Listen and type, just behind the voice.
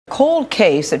cold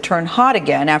case that turned hot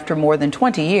again after more than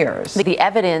 20 years. The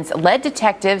evidence led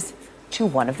detectives to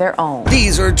one of their own.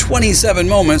 These are 27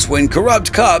 moments when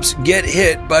corrupt cops get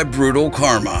hit by brutal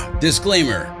karma.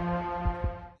 Disclaimer.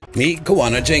 Meet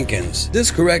Kawana Jenkins.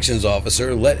 This corrections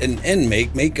officer let an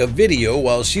inmate make a video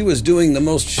while she was doing the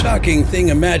most shocking thing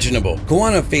imaginable.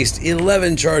 Kawana faced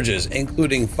 11 charges,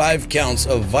 including 5 counts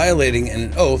of violating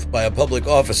an oath by a public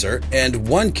officer and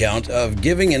 1 count of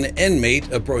giving an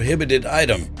inmate a prohibited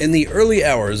item. In the early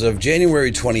hours of January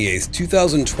 28,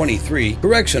 2023,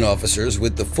 correction officers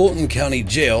with the Fulton County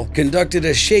Jail conducted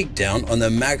a shakedown on the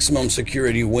maximum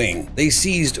security wing. They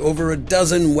seized over a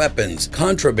dozen weapons,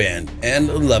 contraband, and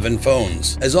 11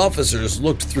 phones. As officers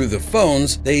looked through the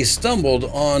phones, they stumbled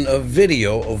on a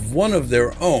video of one of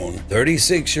their own,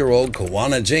 36-year-old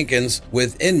Kawana Jenkins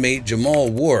with inmate Jamal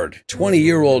Ward.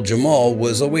 20-year-old Jamal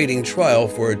was awaiting trial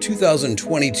for a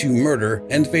 2022 murder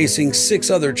and facing 6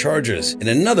 other charges. In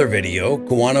another video,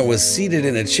 Kawana was seated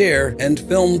in a chair and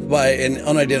filmed by an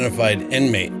unidentified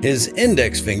inmate. His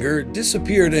index finger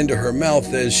disappeared into her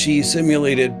mouth as she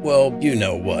simulated, well, you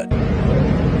know what.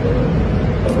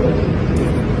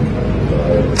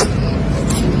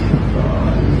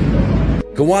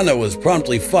 Kawana was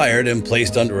promptly fired and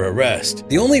placed under arrest.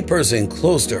 The only person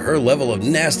close to her level of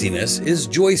nastiness is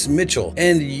Joyce Mitchell,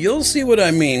 and you'll see what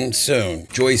I mean soon.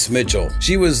 Joyce Mitchell.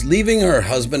 She was leaving her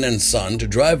husband and son to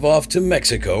drive off to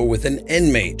Mexico with an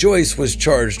inmate. Joyce was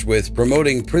charged with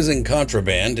promoting prison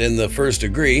contraband in the 1st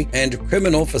degree and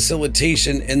criminal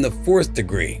facilitation in the 4th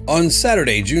degree. On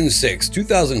Saturday, June 6,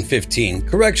 2015,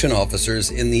 correction officers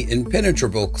in the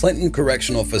impenetrable Clinton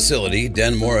Correctional Facility,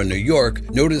 Dannemora, New York,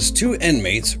 noticed 2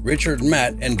 inmates, Richard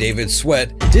Matt and David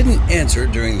Sweat, didn't answer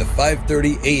during the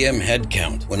 5:30 a.m. head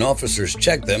count. When officers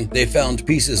checked them, they found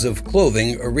pieces of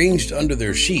clothing arranged under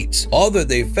their sheets. All that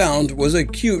they found was a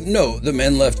cute note the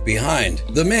men left behind.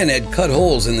 The men had cut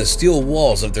holes in the steel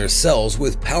walls of their cells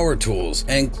with power tools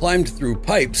and climbed through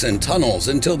pipes and tunnels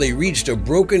until they reached a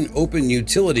broken open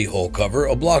utility hole cover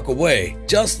a block away,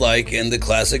 just like in the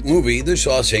classic movie The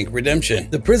Shawshank Redemption.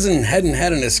 The prison hadn't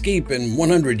had an escape in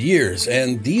 100 years,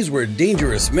 and these were dangerous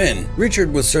men.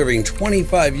 Richard was serving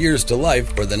 25 years to life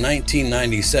for the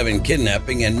 1997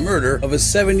 kidnapping and murder of a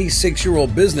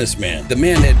 76-year-old businessman. The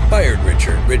man had fired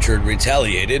Richard. Richard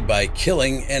retaliated by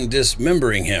killing and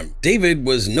dismembering him. David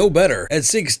was no better. At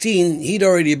 16, he'd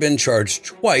already been charged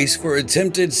twice for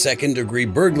attempted second-degree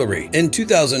burglary. In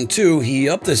 2002, he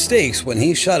upped the stakes when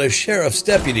he shot a sheriff's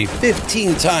deputy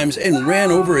 15 times and ran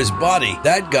over his body.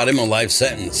 That got him a life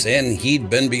sentence, and he'd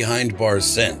been behind bars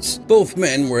since. Both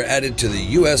men were added to the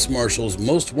U.S. Marshals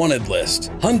Most Wanted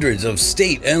list. Hundreds of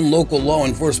state and local law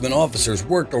enforcement officers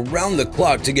worked around the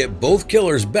clock to get both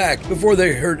killers back before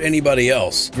they hurt anybody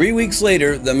else. 3 weeks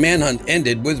later, the manhunt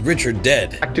ended with Richard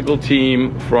dead. Tactical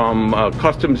team from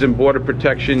Customs and Border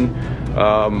Protection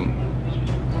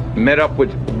met up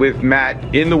with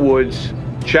Matt in the woods,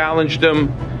 challenged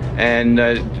him, and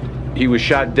he was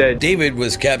shot dead. David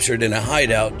was captured in a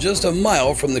hideout just a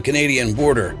mile from the Canadian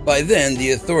border. By then,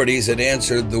 the authorities had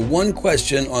answered the one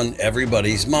question on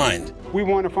everybody's mind. We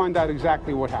want to find out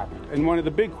exactly what happened. And one of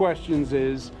the big questions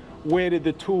is, where did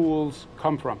the tools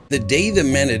come from? The day the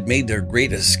men had made their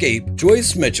great escape,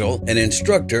 Joyce Mitchell, an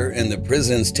instructor in the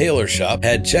prison's tailor shop,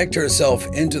 had checked herself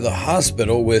into the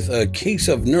hospital with a case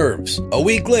of nerves. A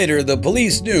week later, the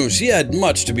police knew she had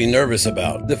much to be nervous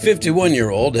about. The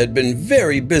 51-year-old had been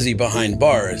very busy behind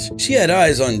bars. She had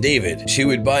eyes on David. She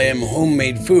would buy him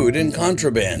homemade food and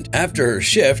contraband. After her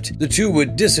shift, the two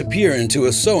would disappear into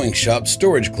a sewing shop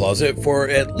storage closet for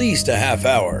at least a half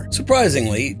hour.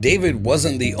 Surprisingly, David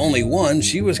wasn't the only one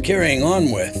she was carrying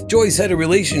on with. Joyce had a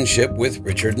relationship with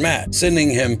Richard Matt, sending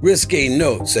him risque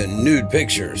notes and nude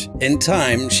pictures. In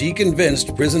time, she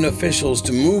convinced prison officials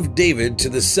to move David to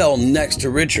the cell next to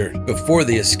Richard. Before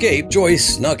the escape,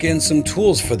 Joyce snuck in some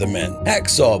tools for the men: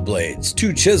 hacksaw blades,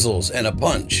 2 chisels, and a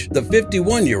punch. The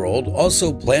 51-year-old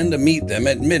also planned to meet them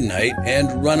at midnight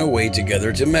and run away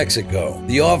together to Mexico.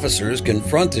 The officers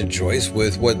confronted Joyce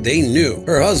with what they knew.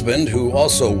 Her husband, who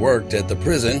also worked at the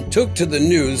prison, took to the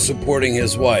news supporting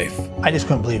his wife. I just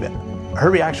couldn't believe it.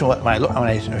 Her reaction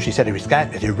when she said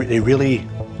they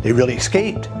really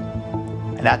escaped,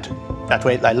 and that's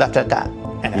why I left it at that.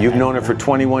 And You've known her for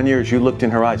 21 years. You looked in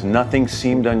her eyes. Nothing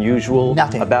seemed unusual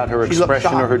about her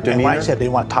expression or her demeanor? And when I said they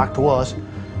want to talk to us,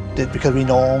 because we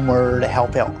know them, we're to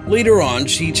help out. Later on,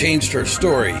 she changed her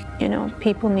story. You know,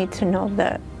 people need to know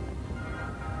that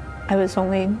I was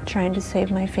only trying to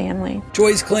save my family.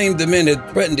 Joyce claimed the men had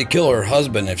threatened to kill her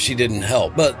husband if she didn't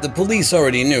help, but the police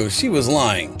already knew she was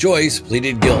lying. Joyce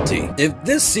pleaded guilty. If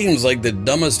this seems like the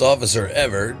dumbest officer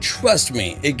ever, trust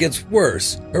me, it gets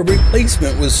worse. Her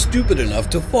replacement was stupid enough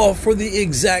to fall for the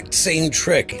exact same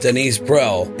trick. Denise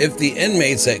Prell. If the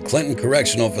inmates at Clinton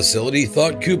Correctional Facility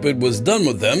thought Cupid was done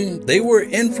with them, they were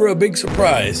in for a big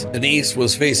surprise. Denise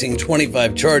was facing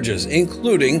 25 charges,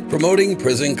 including promoting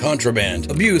prison contraband,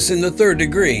 abuse in the 3rd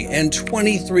degree, and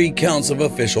 23 counts of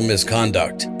official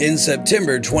misconduct. In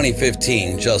September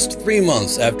 2015, just 3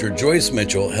 months after Joyce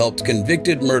Mitchell helped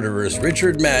convicted murderers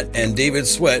Richard Matt and David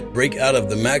Sweat break out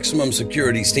of the maximum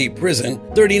security state prison,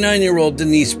 39-year-old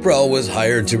Denise Prell was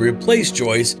hired to replace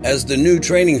Joyce as the new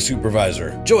training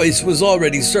supervisor. Joyce was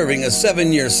already serving a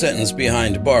 7-year sentence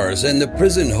behind bars, and the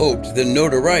prison hoped the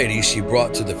notoriety she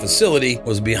brought to the facility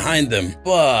was behind them.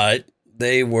 But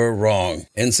they were wrong.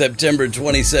 In September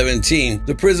 2017,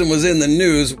 the prison was in the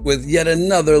news with yet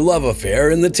another love affair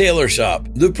in the tailor shop.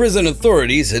 The prison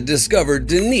authorities had discovered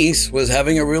Denise was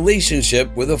having a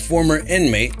relationship with a former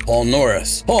inmate, Paul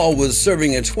Norris. Paul was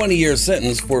serving a 20-year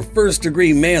sentence for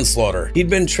first-degree manslaughter.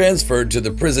 He'd been transferred to the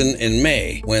prison in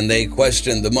May. When they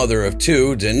questioned the mother of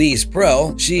two, Denise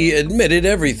Prell, she admitted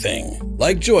everything.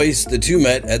 Like Joyce, the two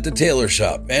met at the tailor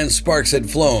shop, and sparks had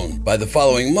flown. By the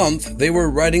following month, they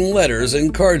were writing letters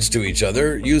and cards to each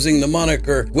other using the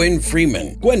moniker Gwen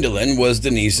Freeman. Gwendolyn was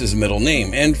Denise's middle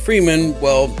name, and Freeman,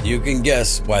 well, you can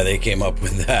guess why they came up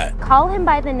with that. Call him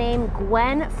by the name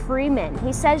Gwen Freeman.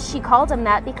 He says she called him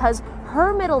that because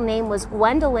her middle name was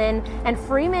Gwendolyn, and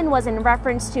Freeman was in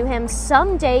reference to him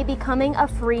someday becoming a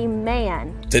free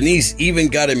man. Denise even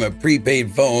got him a prepaid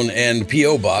phone and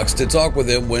P.O. box to talk with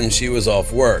him when she was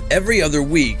off work. Every other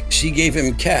week, she gave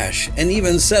him cash and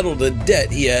even settled a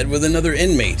debt he had with another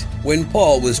inmate. When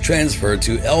Paul was transferred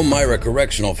to Elmira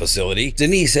Correctional Facility,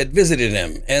 Denise had visited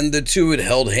him, and the two had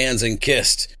held hands and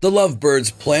kissed. The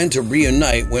lovebirds planned to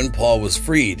reunite when Paul was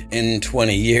freed in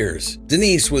 20 years.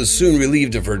 Denise was soon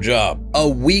relieved of her job. A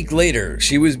week later,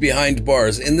 she was behind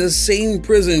bars in the same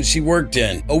prison she worked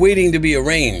in, awaiting to be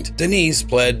arraigned. Denise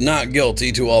pled not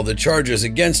guilty to all the charges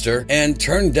against her and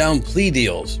turned down plea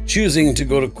deals, choosing to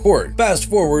go to court. Fast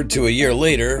forward to a year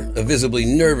later, a visibly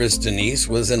nervous Denise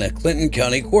was in a Clinton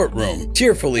County courtroom,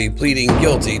 tearfully pleading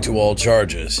guilty to all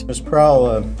charges. Ms.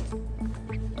 Prell,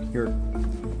 your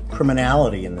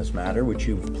criminality in this matter, which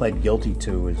you've pled guilty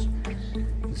to, is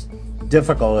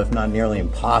difficult, if not nearly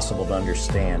impossible, to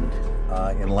understand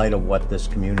in light of what this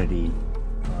community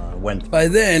went through. By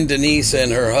then, Denise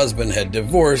and her husband had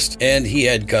divorced, and he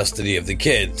had custody of the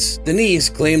kids. Denise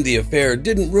claimed the affair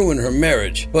didn't ruin her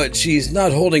marriage, but she's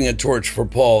not holding a torch for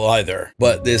Paul either.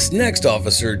 But this next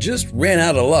officer just ran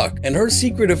out of luck, and her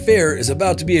secret affair is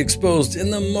about to be exposed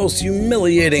in the most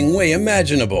humiliating way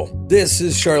imaginable. This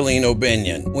is Charlene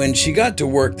O'Banion. When she got to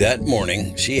work that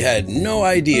morning, she had no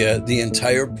idea the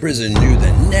entire prison knew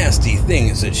the nasty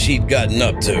things that she'd gotten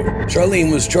up to.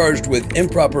 Charlene was charged with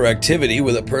improper activity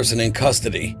with a person in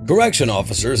custody. Correction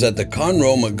officers at the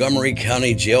Conroe Montgomery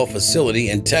County Jail facility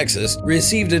in Texas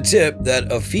received a tip that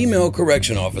a female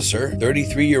correction officer,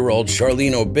 33-year-old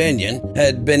Charlene O'Banion,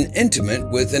 had been intimate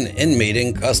with an inmate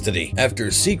in custody.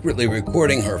 After secretly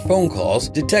recording her phone calls,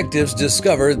 detectives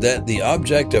discovered that the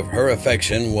object of her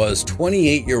affection was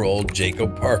 28-year-old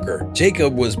Jacob Parker.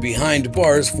 Jacob was behind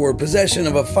bars for possession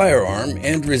of a firearm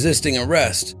and resisting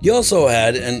arrest. He also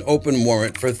had an open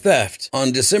warrant for theft.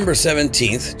 On December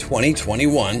 17th,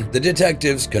 2021, the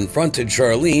detectives confronted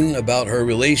Charlene about her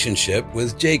relationship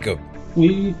with Jacob.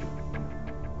 We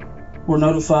were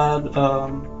notified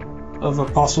of a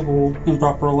possible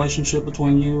improper relationship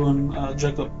between you and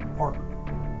Jacob Parker.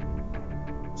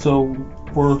 So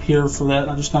we're here for that.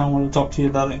 I just kind of want to talk to you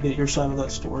about it and get your side of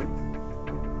that story.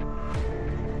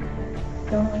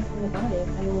 Don't know anything about it.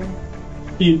 I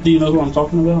mean, do you know who I'm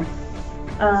talking about?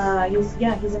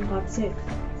 He's in Pod 6.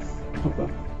 Okay.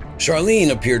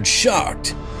 Charlene appeared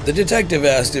shocked. The detective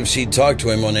asked if she'd talked to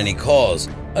him on any calls.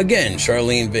 Again,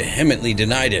 Charlene vehemently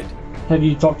denied it. Have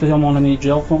you talked to him on any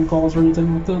jail phone calls or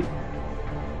anything like that?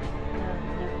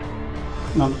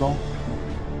 No. Not at all?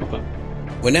 Okay.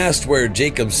 When asked where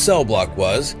Jacob's cell block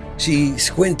was, she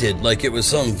squinted like it was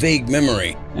some vague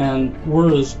memory. And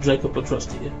where is Jacob a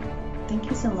trustee? I think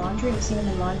he's in laundry. I've seen him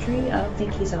in laundry. I don't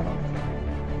think he's out on.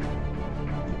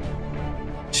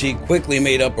 She quickly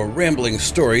made up a rambling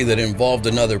story that involved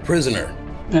another prisoner.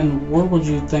 And where would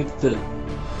you think that,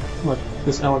 like,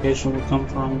 this allegation would come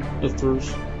from if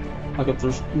there's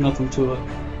nothing to it?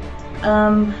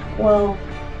 Well,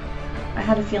 I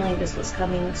had a feeling this was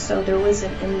coming. So there was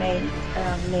an inmate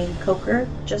named Coker,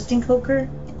 Justin Coker.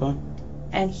 Okay.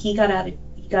 and he got out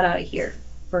of here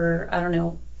for I don't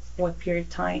know what period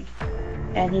of time,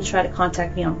 and he tried to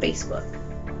contact me on Facebook,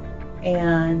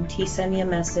 and he sent me a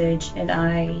message, and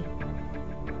I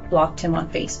blocked him on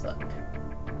Facebook.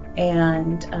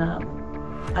 And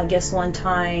I guess one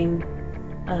time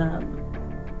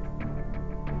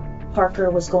Parker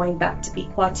was going back to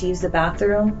Equat to use the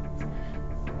bathroom,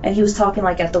 and he was talking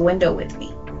like at the window with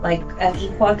me, like at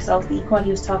Equat, because I was the Equat.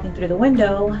 He was talking through the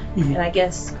window, and I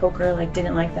guess Coker like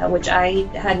didn't like that, which I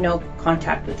had no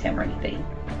contact with him or anything.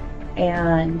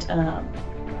 And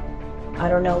I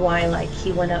don't know why, like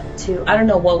he went up to, I don't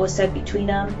know what was said between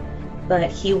them,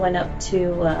 but he went up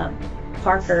to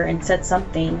Parker and said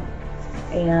something,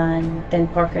 and then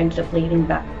Parker ended up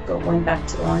going back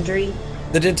to the laundry.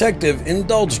 The detective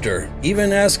indulged her,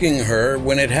 even asking her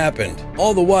when it happened,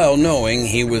 all the while knowing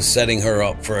he was setting her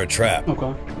up for a trap.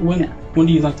 Okay. When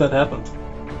do you think that happened?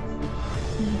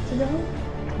 Months ago.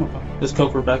 Okay. Is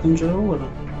Coker back in jail? Or?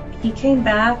 He came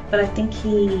back, but I think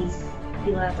he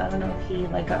left. I don't know if he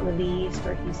like got released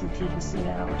or he's in TDC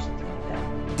now or something like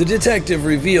that. The detective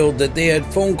revealed that they had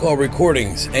phone call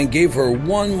recordings and gave her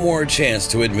one more chance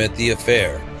to admit the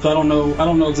affair. So I don't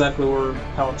know exactly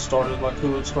how it started, like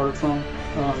who it started from.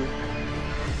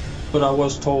 But I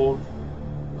was told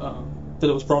that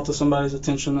it was brought to somebody's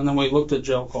attention, and then we looked at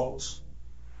jail calls,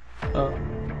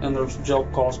 and there's jail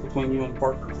calls between you and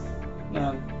Parker,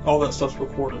 and all that stuff's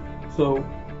recorded. So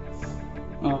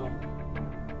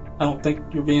I don't think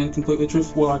you're being completely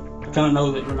truthful. Well, I kind of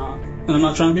know that you're not, and I'm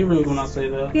not trying to be rude when I say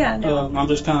that. Yeah, no. I'm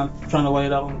just kind of trying to lay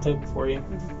it out on the table for you.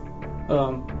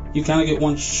 Mm-hmm. You kind of get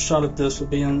one shot at this of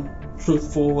being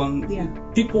truthful,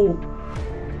 and people.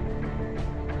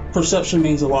 Perception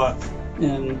means a lot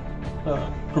in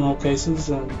criminal cases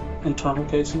and internal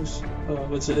cases.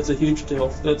 It's a huge deal.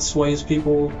 It sways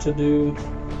people to do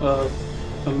a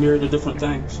myriad of different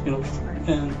things, you know.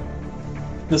 And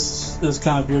this is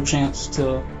kind of your chance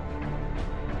to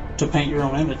paint your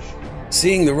own image.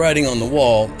 Seeing the writing on the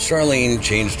wall, Charlene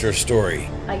changed her story.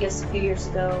 I guess a few years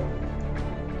ago,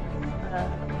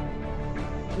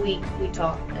 we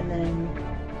talked, and then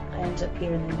I ended up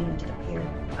here, and then he ended up here.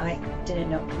 I didn't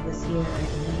know he was here.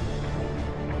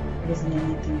 It wasn't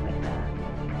anything like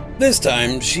that. This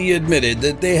time, she admitted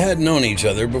that they had known each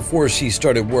other before she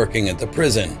started working at the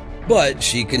prison, but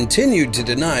she continued to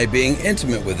deny being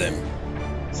intimate with him.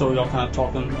 So y'all kind of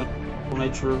talking about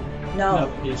nature? No. Now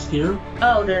that he's here?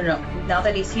 Oh, no. Now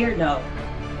that he's here, no.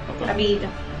 Okay. I mean,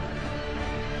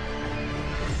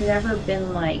 it's never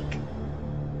been like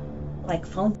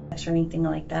phone sex or anything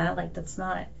like that. Like, that's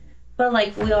not. But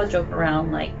like, we all joke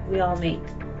around. Like, we all make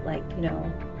like, you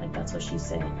know, like that's what she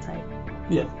said type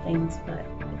things. But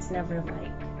it's never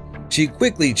like. She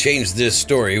quickly changed this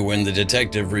story when the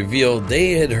detective revealed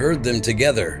they had heard them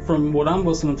together. From what I'm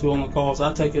listening to on the calls,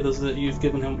 I take it as that you've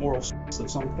given him oral sex at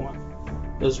some point,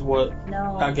 is what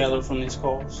I gather from these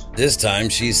calls. This time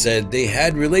she said they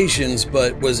had relations,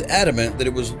 but was adamant that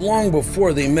it was long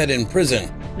before they met in prison.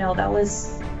 No, that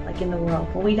was like in the world.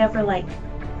 But we never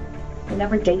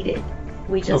dated.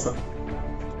 We just... Okay.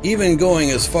 Even going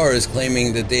as far as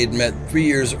claiming that they'd met 3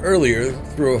 years earlier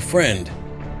through a friend.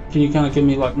 Can you kind of give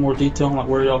me like more detail on like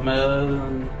where y'all met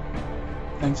and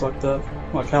things like that?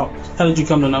 Like how did you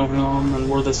come to know him and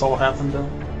where this all happened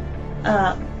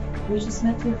at? We just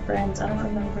met through friends. I don't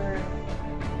remember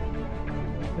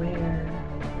where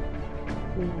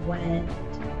we went.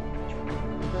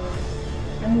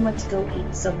 Then we went to go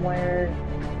eat somewhere.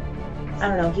 I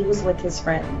don't know, he was with his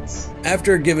friends.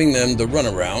 After giving them the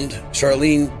runaround,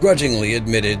 Charlene grudgingly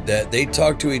admitted that they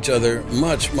talked to each other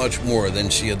much, much more than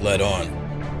she had let on.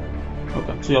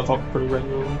 Okay, so y'all talk pretty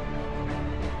regularly?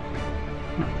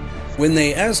 When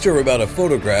they asked her about a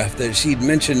photograph that she'd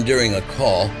mentioned during a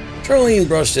call, Charlene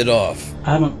brushed it off.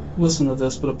 I haven't listened to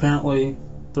this, but apparently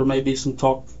there may be some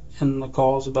talk in the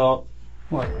calls about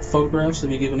like photographs.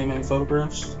 Have you given him any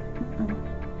photographs?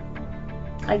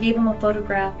 I gave him a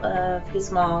photograph of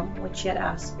his mom, which she had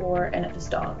asked for, and of his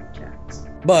dog, Jax.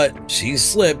 But she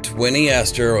slipped when he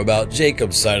asked her about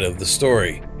Jacob's side of the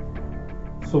story.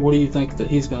 So what do you think that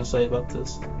he's going to say about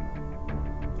this?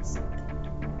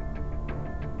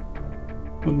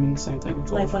 What do you mean the same thing?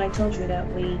 Like when I told you that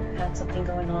we had something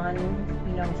going on,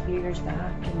 you know, a few years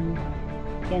back, and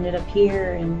he ended up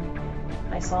here, and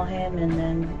I saw him, and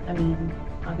then, I mean,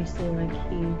 obviously, like,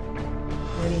 he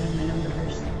already had my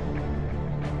numbers.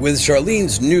 With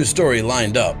Charlene's new story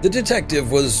lined up, the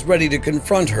detective was ready to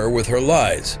confront her with her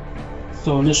lies.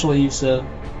 So initially you said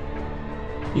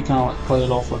you kind of like played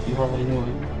it off like you hardly knew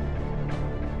him.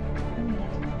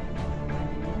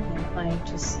 I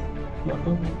just...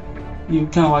 You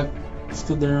kind of like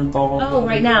stood there and thought. Oh,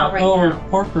 right now.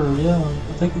 Parker, yeah,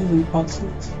 I think he's in pot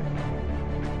 6.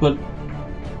 But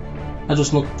I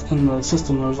just looked in the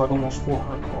system. There was like almost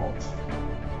 400 calls.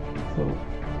 So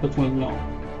between y'all,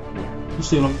 you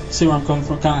see where I'm coming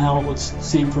from, kind of how it would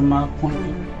seem from my point of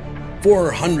view.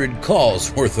 400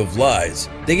 calls worth of lies.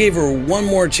 They gave her one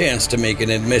more chance to make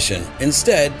an admission.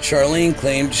 Instead, Charlene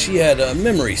claimed she had a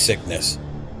memory sickness.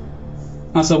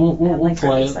 I said, we'll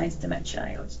play it. Besides dementia,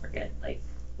 I always forget like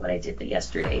what I did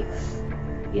yesterday.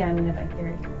 Yeah, I mean, if I hear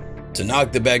it. To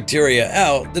knock the bacteria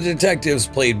out, the detectives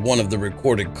played one of the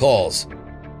recorded calls.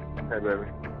 Hey, baby.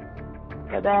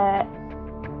 Hey, babe.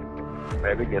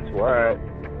 Baby, guess what?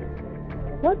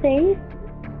 What, babe?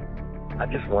 I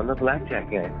just won the blackjack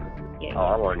game. Yeah. Oh,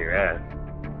 I'm on your ass.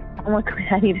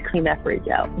 I need to clean that fridge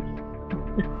out.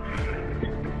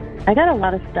 I got a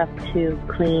lot of stuff to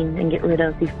clean and get rid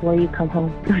of before you come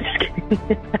home. I'm just kidding.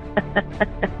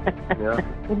 Yeah. I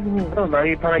don't know.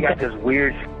 You probably got this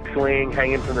weird swing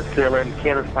hanging from the ceiling.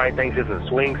 Candace probably thinks it's a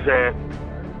swing set.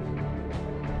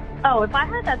 Oh, if I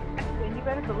had that swing, you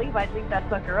better believe I'd leave that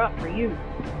sucker up for you.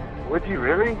 Would you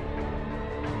really?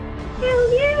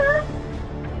 Hell yeah.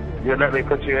 You'd let me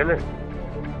put you in it?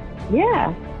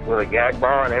 Yeah. With a gag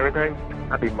ball and everything?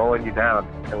 I'd be mowing you down.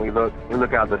 And we look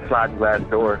out the sliding glass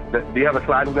door. Do you have a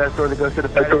sliding glass door that goes to the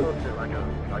patio?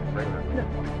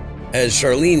 As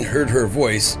Charlene heard her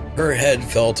voice, her head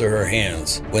fell to her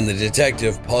hands. When the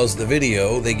detective paused the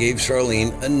video, they gave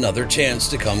Charlene another chance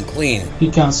to come clean.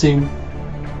 You can't see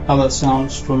how that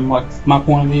sounds from like my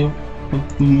point of view,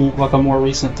 like a more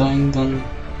recent thing than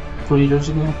 3 years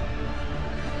ago.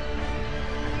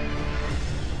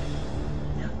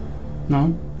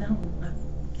 No? No.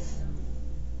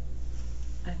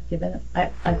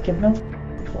 I've given him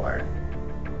before,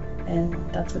 and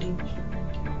that's what he was referring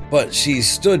to. But she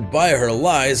stood by her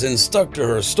lies and stuck to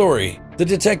her story. The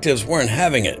detectives weren't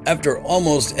having it. After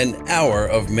almost an hour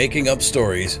of making up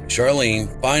stories, Charlene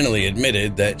finally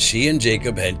admitted that she and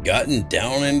Jacob had gotten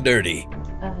down and dirty.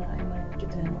 I might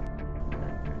give him.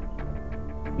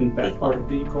 In that part of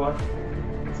the E. coli?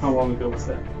 How long ago was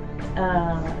that?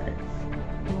 A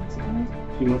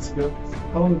few months ago.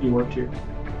 How long have you worked here?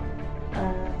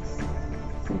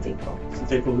 Since April.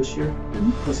 Since April this year?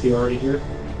 Mm-hmm. Was he already here?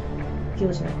 He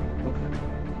was here. Okay.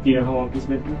 Do you know how long he's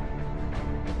been here?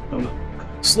 Oh, no.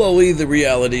 Slowly, the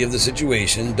reality of the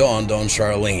situation dawned on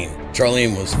Charlene.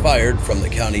 Charlene was fired from the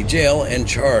county jail and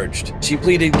charged. She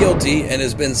pleaded guilty and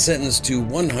has been sentenced to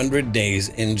 100 days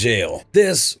in jail.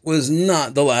 This was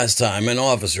not the last time an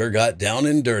officer got down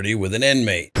and dirty with an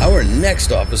inmate. Our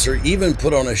next officer even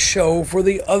put on a show for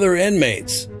the other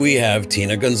inmates. We have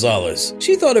Tina Gonzalez.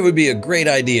 She thought it would be a great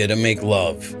idea to make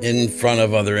love in front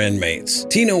of other inmates.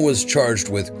 Tina was charged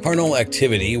with carnal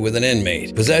activity with an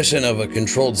inmate, possession of a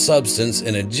controlled substance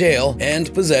in a jail,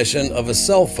 and possession of a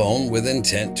cell phone with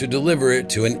intent to deliver it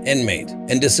to an inmate.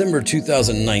 In December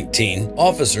 2019,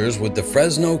 officers with the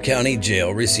Fresno County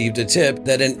Jail received a tip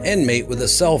that an inmate with a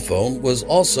cell phone was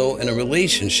also in a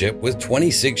relationship with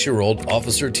 26-year-old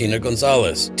Officer Tina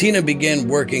Gonzalez. Tina began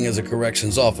working as a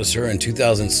corrections officer in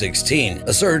 2016.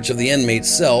 A search of the inmate's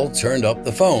cell turned up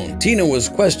the phone. Tina was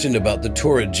questioned about the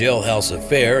torrid jailhouse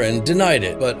affair and denied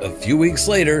it, but a few weeks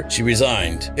later, she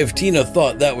resigned. If Tina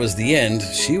thought that was the end,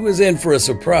 she was in for a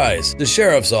surprise. The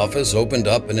sheriff's office opened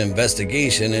up an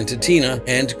investigation into Tina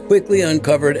and quickly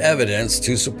uncovered evidence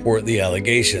to support the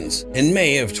allegations. In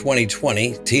May of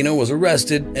 2020, Tina was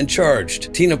arrested and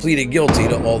charged. Tina pleaded guilty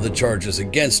to all the charges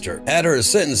against her. At her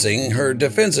sentencing, her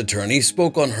defense attorney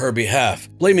spoke on her behalf,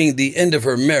 blaming the end of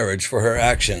her marriage for her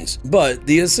actions. But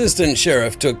the assistant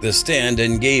sheriff took the stand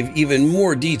and gave even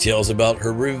more details about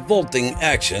her revolting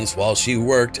actions while she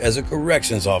worked as a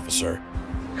corrections officer.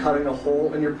 Cutting a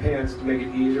hole in your pants to make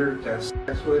it easier to have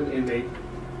sex with an inmate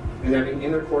and having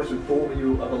intercourse in full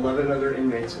view of 11 other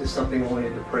inmates is something only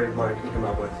a depraved mind can come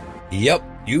up with. Yep,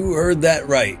 you heard that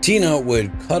right. Tina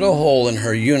would cut a hole in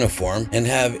her uniform and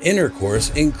have intercourse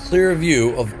in clear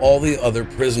view of all the other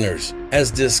prisoners.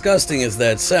 As disgusting as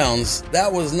that sounds,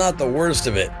 that was not the worst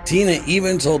of it. Tina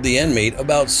even told the inmate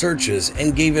about searches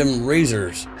and gave him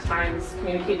razors. Times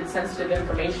communicated sensitive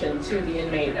information to the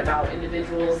inmate about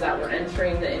individuals that were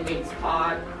entering the inmate's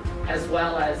pod, as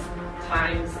well as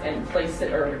times and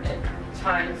places or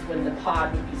times when the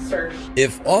pod would be searched.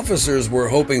 If officers were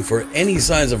hoping for any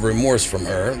signs of remorse from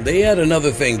her, they had another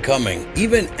thing coming.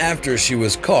 Even after she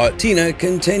was caught, Tina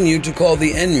continued to call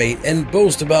the inmate and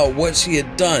boast about what she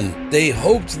had done. They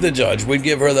hoped the judge would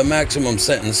give her the maximum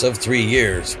sentence of 3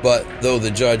 years, but though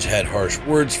the judge had harsh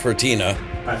words for Tina,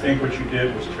 I think what you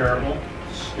did was terrible,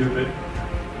 stupid,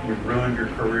 you ruined your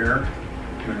career,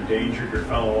 you endangered your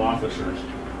fellow officers,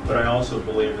 but I also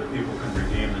believe that people can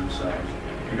redeem themselves.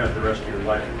 You got the rest of your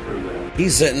life to prove that. He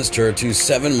sentenced her to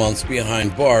 7 months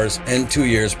behind bars and 2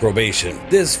 years probation.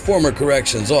 This former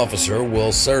corrections officer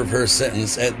will serve her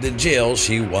sentence at the jail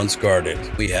she once guarded.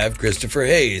 We have Christopher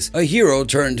Hayes, a hero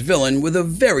turned villain with a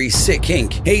very sick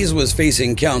kink. Hayes was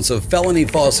facing counts of felony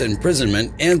false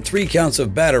imprisonment and 3 counts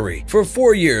of battery. For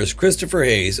 4 years, Christopher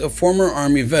Hayes, a former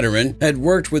Army veteran, had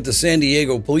worked with the San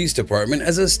Diego Police Department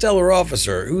as a stellar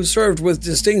officer who served with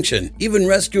distinction, even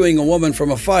rescuing a woman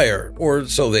from a fire, or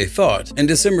so they thought. In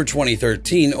December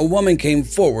 2013, a woman came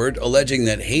forward alleging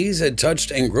that Hayes had touched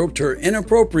and groped her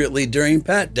inappropriately during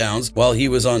pat-downs while he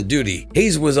was on duty.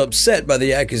 Hayes was upset by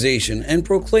the accusation and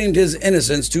proclaimed his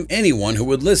innocence to anyone who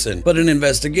would listen, but an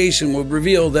investigation would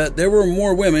reveal that there were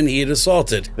more women he had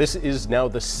assaulted. This is now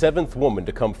the 7th woman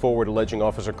to come forward alleging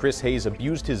Officer Chris Hayes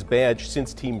abused his badge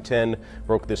since Team 10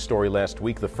 broke this story last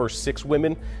week. The first 6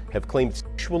 women have claimed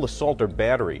sexual assault or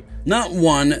battery. Not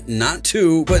 1, not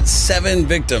 2, but 7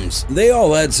 victims. They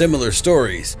all had similar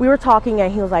stories. We were talking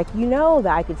and he was like, you know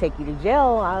that I could take you to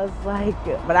jail. I was like,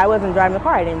 but I wasn't driving the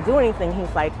car. I didn't do anything.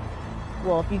 He's like,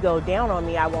 well, if you go down on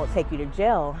me, I won't take you to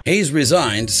jail. Hayes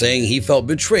resigned, saying he felt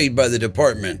betrayed by the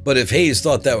department. But if Hayes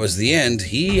thought that was the end,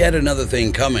 he had another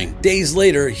thing coming. Days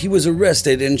later, he was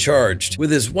arrested and charged.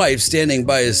 With his wife standing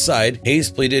by his side,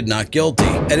 Hayes pleaded not guilty.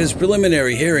 At his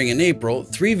preliminary hearing in April,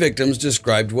 3 victims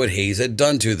described what Hayes had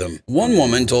done to them. One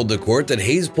woman told the court that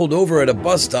Hayes pulled over at a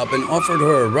bus stop and offered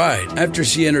her a ride. After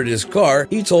she entered his car,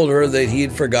 he told her that he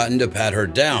had forgotten to pat her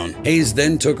down. Hayes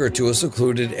then took her to a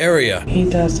secluded area. He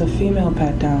does a female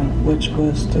pat down, which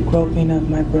was the groping of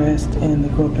my breast and the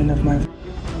groping of my...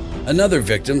 Another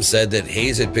victim said that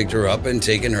Hayes had picked her up and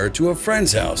taken her to a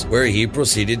friend's house, where he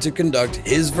proceeded to conduct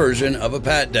his version of a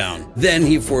pat-down. Then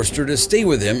he forced her to stay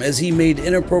with him as he made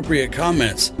inappropriate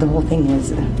comments. The whole thing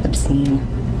is obscene.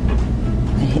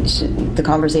 The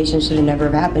conversation should have never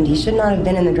happened. He should not have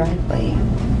been in the driveway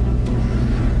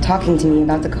talking to me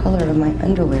about the color of my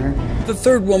underwear. The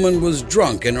third woman was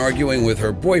drunk and arguing with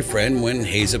her boyfriend when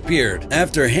Hayes appeared.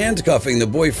 After handcuffing the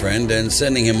boyfriend and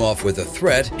sending him off with a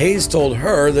threat, Hayes told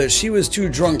her that she was too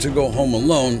drunk to go home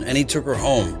alone and he took her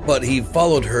home. But he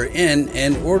followed her in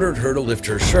and ordered her to lift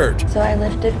her shirt. So I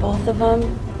lifted both of them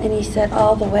and he said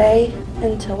all the way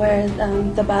until where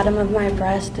the bottom of my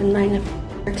breast and my nipple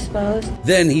were exposed.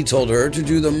 Then he told her to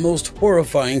do the most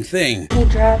horrifying thing. He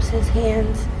drops his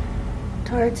hands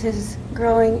towards his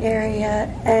growing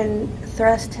area and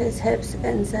thrusts his hips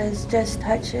and says, just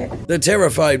touch it. The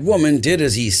terrified woman did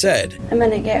as he said. I'm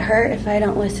gonna get hurt if I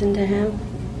don't listen to him.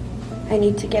 I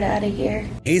need to get out of here.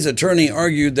 Hayes' attorney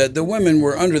argued that the women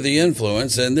were under the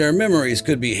influence and their memories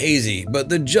could be hazy, but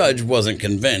the judge wasn't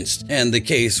convinced, and the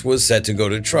case was set to go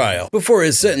to trial. Before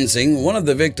his sentencing, one of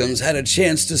the victims had a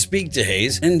chance to speak to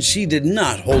Hayes, and she did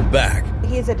not hold back.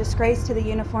 He is a disgrace to the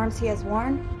uniforms he has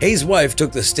worn. Hayes' wife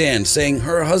took the stand, saying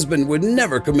her husband would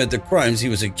never commit the crimes he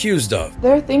was accused of.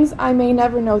 There are things I may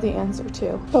never know the answer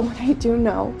to, but what I do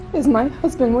know is my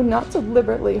husband would not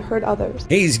deliberately hurt others.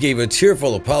 Hayes gave a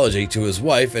tearful apology to his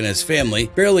wife and his family,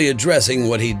 barely addressing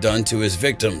what he'd done to his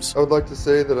victims. I would like to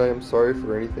say that I am sorry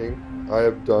for anything I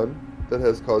have done that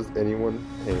has caused anyone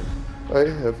pain. I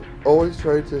have always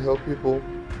tried to help people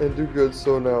and do good,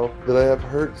 so now that I have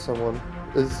hurt someone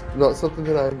is not something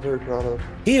that I am very proud of.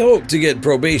 He hoped to get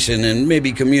probation and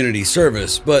maybe community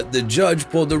service, but the judge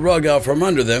pulled the rug out from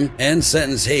under them and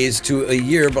sentenced Hayes to a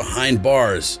year behind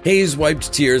bars. Hayes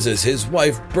wiped tears as his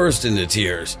wife burst into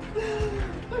tears.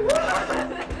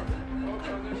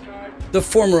 The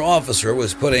former officer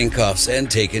was put in cuffs and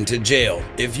taken to jail.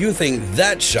 If you think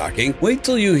that's shocking, wait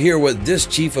till you hear what this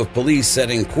chief of police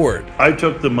said in court. I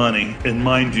took the money, and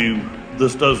mind you,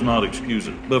 this does not excuse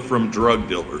it, but from drug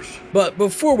dealers. But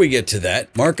before we get to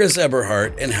that, Marcus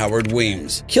Eberhardt and Howard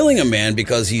Weems. Killing a man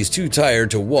because he's too tired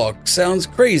to walk sounds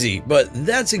crazy, but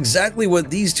that's exactly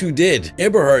what these two did.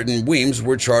 Eberhardt and Weems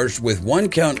were charged with 1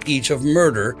 count each of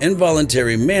murder,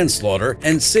 involuntary manslaughter,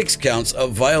 and 6 counts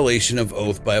of violation of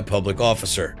oath by a public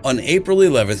officer. On April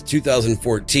 11,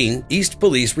 2014, East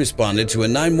Police responded to a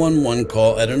 911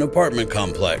 call at an apartment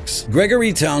complex.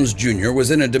 Gregory Towns Jr. was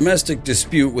in a domestic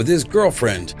dispute with his girlfriend.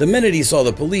 The minute he saw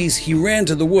the police, he ran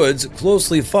to the woods,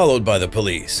 closely followed by the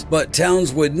police. But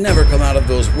Towns would never come out of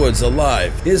those woods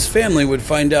alive. His family would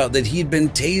find out that he'd been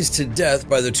tased to death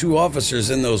by the 2 officers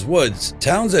in those woods.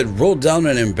 Towns had rolled down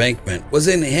an embankment, was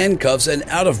in handcuffs and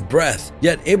out of breath,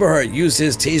 yet Eberhardt used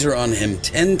his taser on him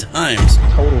 10 times.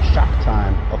 Total shock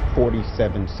time of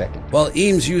 47 seconds. while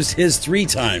Eames used his 3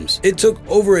 times. It took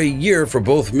over a year for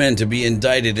both men to be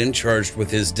indicted and charged with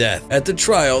his death. At the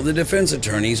trial, the defense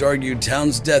attorneys argued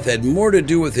Towns' death had more to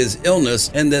do with his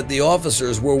illness and that the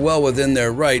officers were well within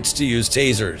their rights to use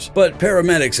tasers. But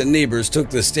paramedics and neighbors took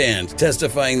the stand,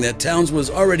 testifying that Towns was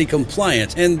already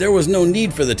compliant and there was no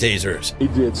need for the tasers. He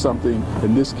did something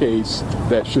in this case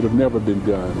that should have never been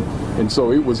done. And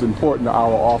so it was important to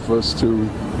our office to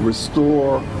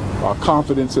restore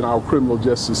confidence in our criminal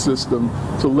justice system,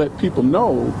 to let people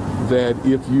know that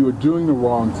if you are doing the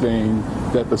wrong thing,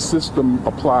 that the system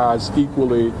applies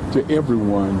equally to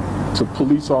everyone, to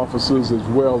police officers as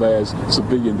well as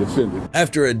civilian defendants.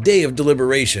 After a day of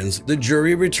deliberations, the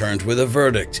jury returned with a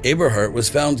verdict. Eberhardt was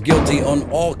found guilty on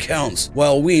all counts,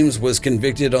 while Weems was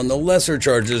convicted on the lesser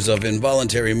charges of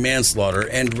involuntary manslaughter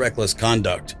and reckless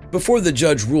conduct. Before the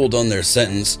judge ruled on their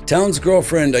sentence, Towns'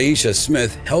 girlfriend Aisha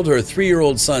Smith held her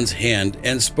 3-year-old son's hand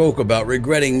and spoke about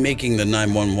regretting making the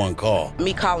 911 call.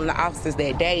 Me calling the officers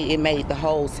that day, it made the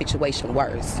whole situation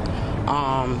worse.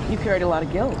 You carried a lot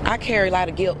of guilt. I carry a lot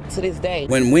of guilt to this day.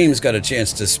 When Weems got a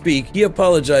chance to speak, he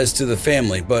apologized to the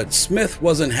family, but Smith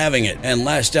wasn't having it and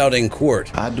lashed out in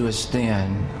court. I do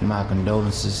extend my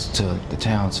condolences to the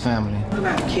Towns family.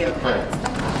 Nobody killed.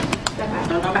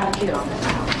 Nobody killed.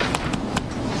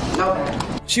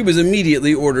 She was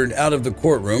immediately ordered out of the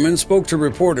courtroom and spoke to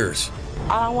reporters.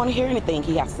 I don't want to hear anything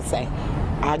he has to say.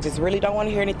 I just really don't want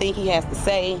to hear anything he has to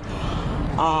say.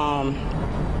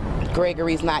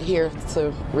 Gregory's not here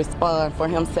to respond for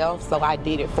himself, so I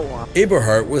did it for him.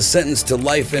 Eberhardt was sentenced to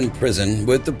life in prison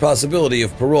with the possibility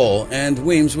of parole, and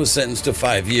Weems was sentenced to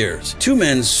 5 years. 2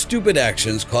 men's stupid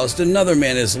actions cost another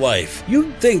man his life.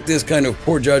 You'd think this kind of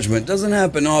poor judgment doesn't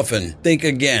happen often. Think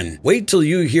again. Wait till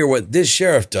you hear what this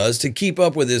sheriff does to keep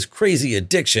up with his crazy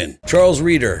addiction. Charles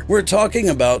Reeder. We're talking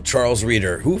about Charles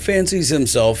Reeder, who fancies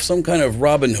himself some kind of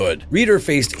Robin Hood. Reeder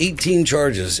faced 18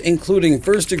 charges, including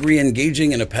first-degree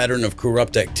engaging in a pattern of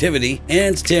corrupt activity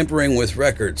and tampering with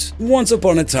records. Once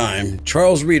upon a time,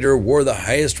 Charles Reeder wore the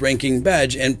highest-ranking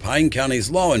badge in Pine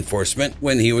County's law enforcement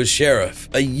when he was sheriff.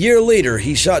 A year later,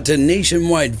 he shot to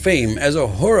nationwide fame as a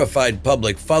horrified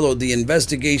public followed the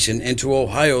investigation into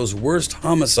Ohio's worst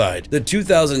homicide, the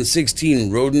 2016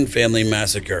 Rhoden family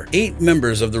massacre. 8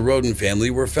 members of the Rhoden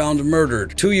family were found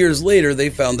murdered. 2 years later,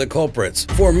 they found the culprits,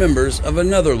 4 members of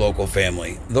another local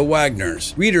family, the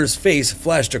Wagners. Reeder's face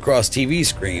flashed across TV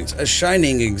screens, a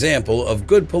shining example of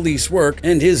good police work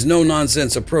and his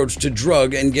no-nonsense approach to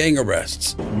drug and gang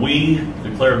arrests. We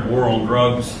declared war on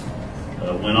drugs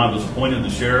when I was appointed the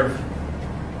sheriff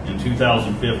in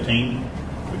 2015.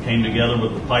 We came together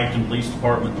with the Piketon Police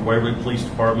Department, the Waverly Police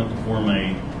Department to form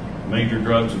a major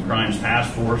drugs and crimes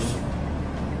task force.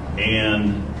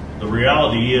 And the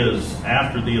reality is,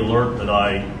 after the alert that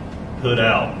I put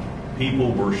out,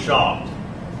 people were shocked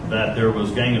that there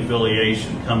was gang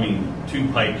affiliation coming to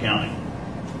Pike County.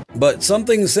 But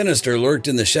something sinister lurked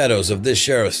in the shadows of this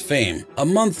sheriff's fame. A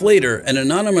month later, an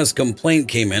anonymous complaint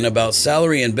came in about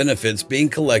salary and benefits being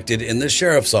collected in the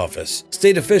sheriff's office.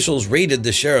 State officials raided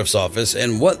the sheriff's office,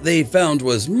 and what they found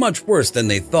was much worse than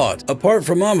they thought. Apart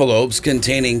from envelopes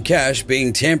containing cash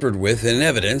being tampered with in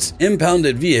evidence,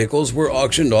 impounded vehicles were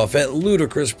auctioned off at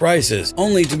ludicrous prices,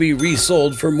 only to be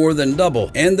resold for more than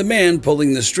double. And the man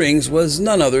pulling the strings was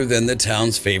none other than the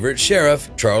town's favorite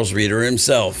sheriff, Charles Reeder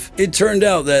himself. It turned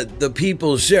out that the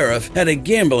people's sheriff had a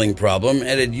gambling problem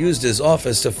and had used his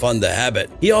office to fund the habit.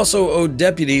 He also owed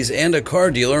deputies and a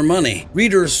car dealer money.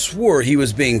 Reeder swore he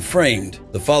was being framed.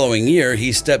 The following year,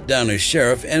 he stepped down as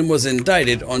sheriff and was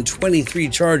indicted on 23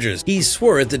 charges. He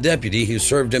swore at the deputy who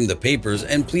served him the papers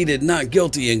and pleaded not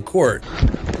guilty in court.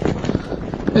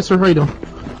 Hey, sir, how you doing?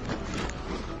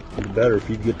 It'd be better if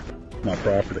you get my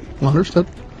property. Understood.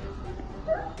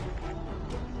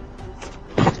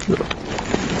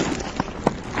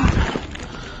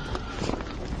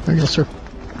 There you go, sir.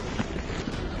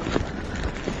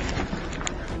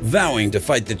 Vowing to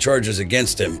fight the charges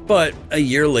against him, but a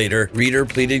year later, Reeder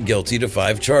pleaded guilty to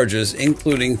 5 charges,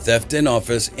 including theft in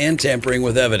office and tampering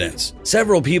with evidence.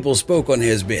 Several people spoke on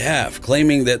his behalf,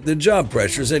 claiming that the job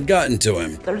pressures had gotten to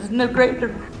him. There's no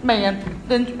greater man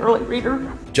than Charlie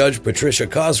Reeder. Judge Patricia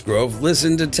Cosgrove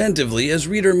listened attentively as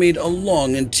Reeder made a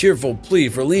long and tearful plea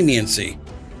for leniency.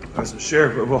 As a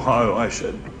sheriff of Ohio, I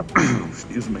shed,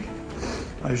 excuse me,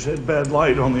 I shed bad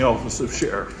light on the office of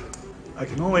sheriff. I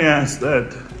can only ask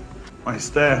that my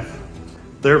staff,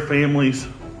 their families,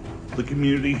 the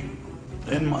community,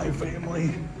 and my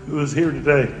family who is here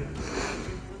today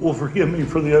will forgive me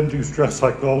for the undue stress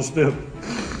I caused them.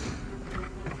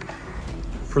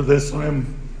 For this, I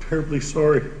am terribly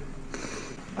sorry.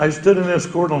 I stood in this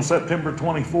court on September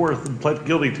 24th and pled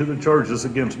guilty to the charges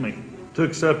against me, to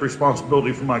accept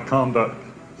responsibility for my conduct.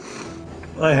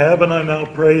 I have, and I now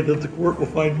pray that the court will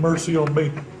find mercy on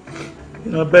me.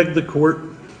 And I beg the court,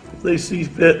 if they see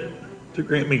fit, to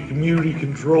grant me community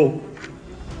control,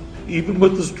 even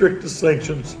with the strictest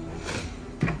sanctions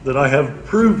that I have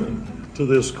proven to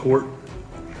this court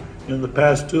in the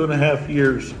past 2.5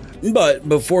 years. But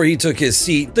before he took his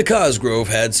seat, the Cosgrove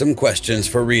had some questions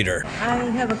for Reeder. I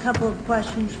have a couple of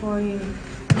questions for you.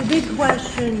 The big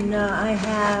question I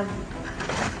have,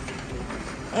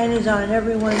 and is on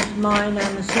everyone's mind,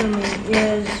 I'm assuming,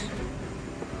 is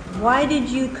why did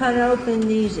you cut open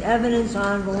these evidence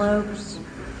envelopes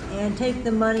and take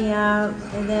the money out,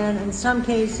 and then in some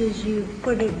cases you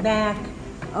put it back,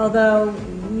 although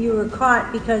you were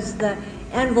caught because the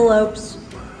envelopes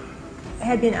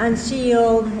had been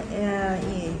unsealed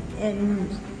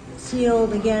and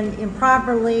sealed again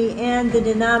improperly, and the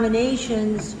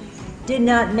denominations did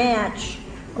not match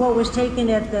what was taken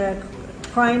at the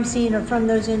crime scene or from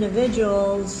those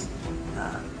individuals.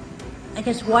 I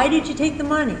guess, why did you take the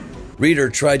money? Reeder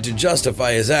tried to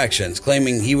justify his actions,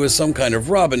 claiming he was some kind of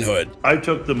Robin Hood. I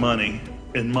took the money,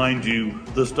 and mind you,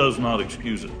 this does not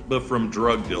excuse it, but from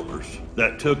drug dealers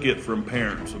that took it from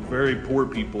parents of very poor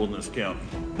people in this county.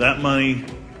 That money,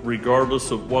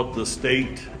 regardless of what the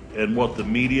state and what the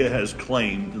media has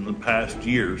claimed in the past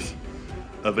years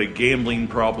of a gambling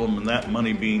problem and that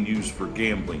money being used for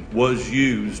gambling, was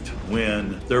used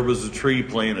when there was a tree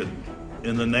planted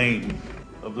in the name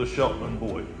of the Sheltman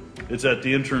boy. It's at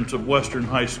the entrance of Western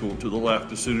High School to the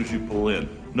left as soon as you pull in.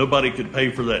 Nobody could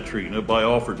pay for that tree. Nobody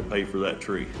offered to pay for that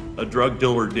tree. A drug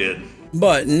dealer did.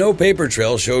 But no paper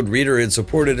trail showed Reeder had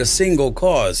supported a single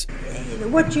cause.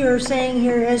 What you're saying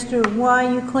here as to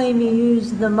why you claim you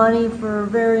used the money for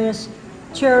various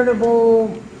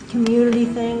charitable community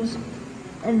things,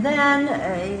 and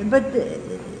then, but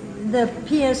the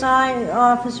PSI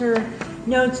officer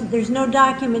notes that there's no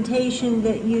documentation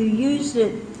that you used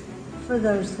it for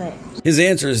those things. His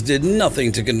answers did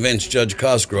nothing to convince Judge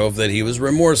Cosgrove that he was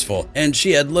remorseful, and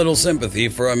she had little sympathy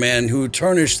for a man who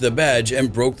tarnished the badge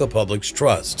and broke the public's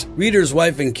trust. Reeder's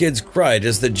wife and kids cried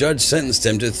as the judge sentenced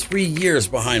him to 3 years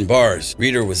behind bars.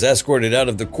 Reeder was escorted out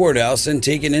of the courthouse and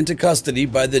taken into custody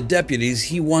by the deputies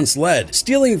he once led.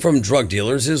 Stealing from drug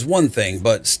dealers is one thing,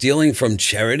 but stealing from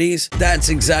charities? That's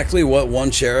exactly what one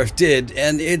sheriff did,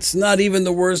 and it's not even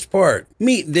the worst part.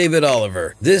 Meet David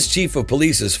Oliver. This chief of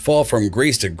police's fall from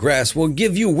grace to grass will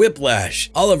give you whiplash.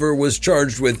 Oliver was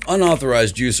charged with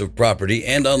unauthorized use of property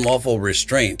and unlawful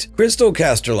restraint. Crystal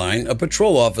Casterline, a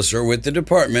patrol officer with the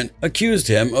department, accused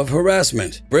him of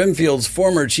harassment. Brimfield's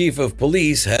former chief of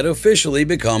police had officially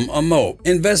become a mope.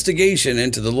 Investigation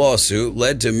into the lawsuit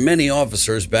led to many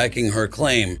officers backing her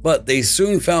claim, but they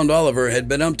soon found Oliver had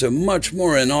been up to much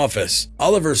more in office.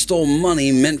 Oliver stole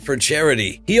money meant for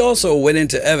charity. He also went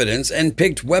into evidence and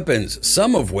picked weapons,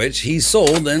 some of which he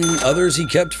sold and others he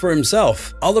kept for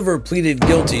himself. Oliver pleaded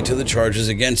guilty to the charges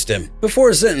against him.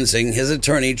 Before sentencing, his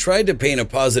attorney tried to paint a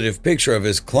positive picture of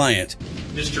his client.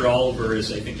 Mr. Oliver,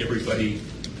 as I think everybody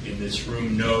in this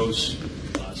room knows,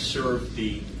 served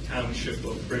the township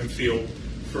of Brimfield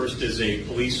first as a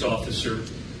police officer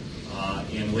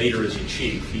and later as a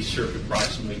chief. He served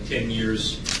approximately 10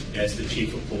 years as the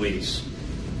chief of police.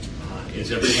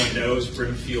 As everyone knows,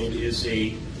 Brimfield is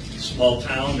a small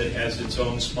town that has its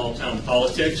own small town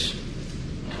politics.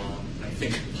 I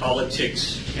think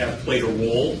politics have played a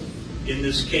role in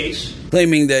this case.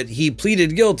 Claiming that he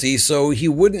pleaded guilty so he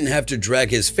wouldn't have to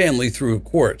drag his family through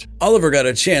court. Oliver got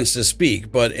a chance to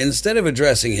speak, but instead of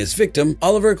addressing his victim,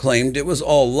 Oliver claimed it was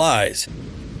all lies.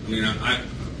 I mean, and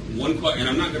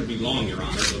I'm not going to be long, Your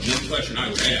Honor, but one question I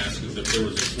would ask is if there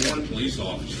was a sworn police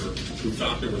officer who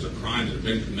thought there was a crime that had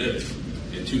been committed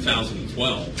in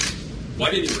 2012,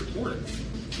 why didn't you report it?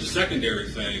 The secondary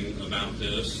thing about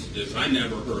this is I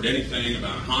never heard anything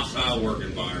about a hostile work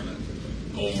environment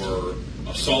or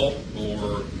assault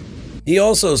or... He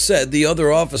also said the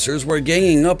other officers were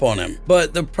ganging up on him,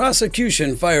 but the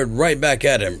prosecution fired right back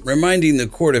at him, reminding the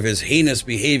court of his heinous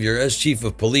behavior as chief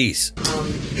of police.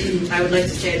 I would like to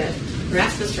say that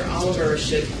perhaps Mr. Oliver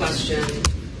should question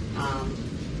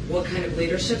what kind of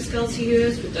leadership skills he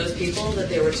used with those people that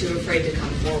they were too afraid to come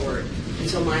forward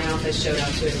until my office showed up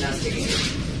to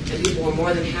investigate. And people were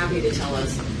more than happy to tell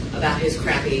us about his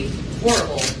crappy,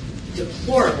 horrible,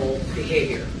 deplorable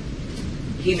behavior.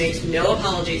 He makes no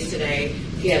apologies today.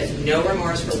 He has no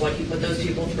remorse for what he put those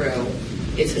people through.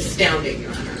 It's astounding,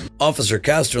 Your Honor. Officer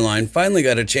Casterline finally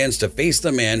got a chance to face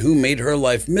the man who made her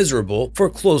life miserable for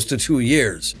close to 2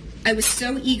 years. I was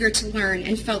so eager to learn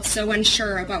and felt so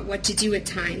unsure about what to do at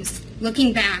times.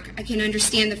 Looking back, I can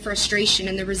understand the frustration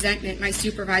and the resentment my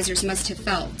supervisors must have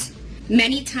felt.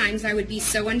 Many times I would be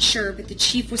so unsure, but the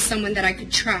chief was someone that I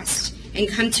could trust and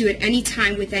come to at any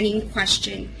time with any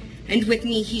question. And with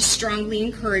me, he strongly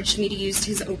encouraged me to use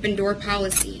his open door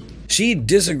policy. She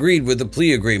disagreed with the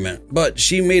plea agreement, but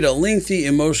she made a lengthy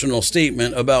emotional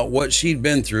statement about what she'd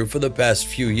been through for the past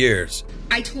few years.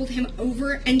 I told him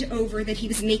over and over that he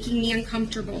was making me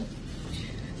uncomfortable.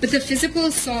 But the physical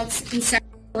assaults and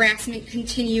sexual harassment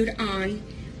continued on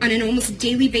an almost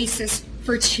daily basis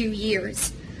for 2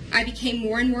 years. I became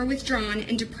more and more withdrawn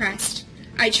and depressed.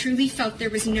 I truly felt there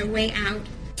was no way out.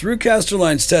 Through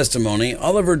Casterline's testimony,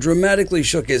 Oliver dramatically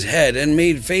shook his head and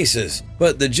made faces,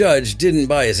 but the judge didn't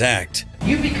buy his act.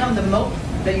 You become the moat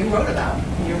that you wrote about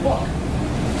in your book.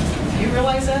 Do you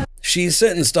realize that? She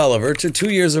sentenced Oliver to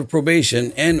 2 years of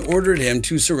probation and ordered him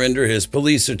to surrender his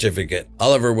police certificate.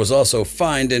 Oliver was also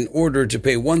fined and ordered to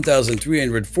pay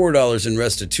 $1,304 in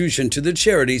restitution to the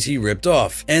charities he ripped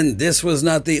off. And this was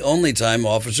not the only time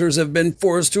officers have been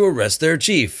forced to arrest their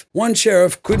chief. One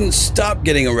sheriff couldn't stop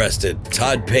getting arrested,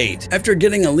 Todd Pate. After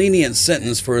getting a lenient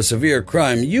sentence for a severe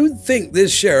crime, you'd think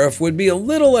this sheriff would be a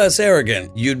little less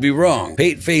arrogant. You'd be wrong.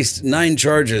 Pate faced 9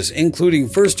 charges, including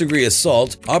first-degree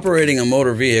assault, operating a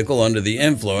motor vehicle under the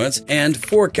influence, and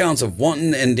 4 counts of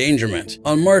wanton endangerment.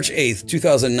 On March 8,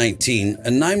 2019,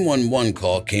 a 911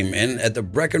 call came in at the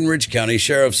Breckinridge County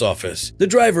Sheriff's Office. The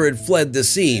driver had fled the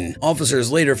scene.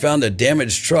 Officers later found a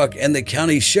damaged truck and the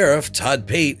county sheriff, Todd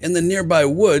Pate, in the nearby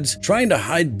woods trying to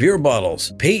hide beer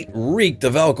bottles. Pate reeked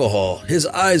of alcohol. His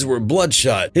eyes were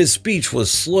bloodshot. His speech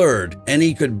was slurred, and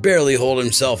he could barely hold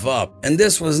himself up. And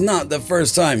this was not the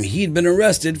first time he'd been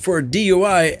arrested for a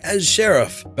DUI as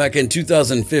sheriff. Back in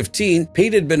 2015,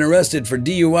 Pate had been arrested for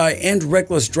DUI and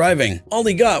reckless driving. All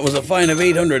he got was a fine of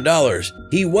 $800.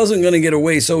 He wasn't going to get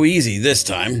away so easy this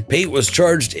time. Pate was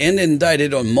charged and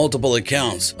indicted on multiple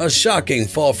accounts. A shocking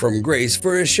fall from grace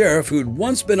for a sheriff who'd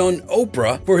once been on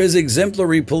Oprah for his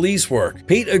exemplary police work.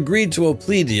 Pate agreed to a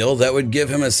plea deal that would give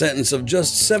him a sentence of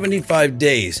just 75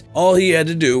 days. All he had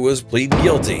to do was plead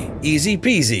guilty. Easy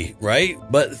peasy, right?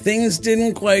 But things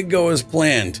didn't quite go as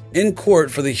planned. In court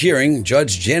for the hearing,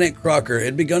 Judge Janet Crocker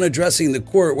had begun addressing the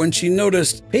court when she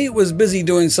noticed Pate was busy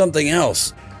doing something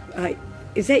else.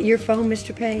 Is that your phone,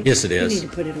 Mr. Pate? Yes, it is. You need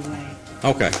to put it away.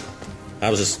 Okay.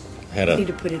 You need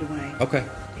to put it away. Okay.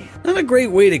 Yeah. Not a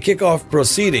great way to kick off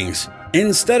proceedings.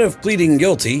 Instead of pleading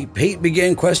guilty, Pate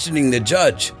began questioning the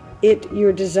judge.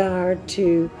 Your desire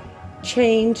to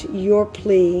change your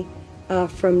plea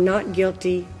from not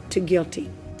guilty to guilty.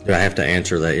 Do I have to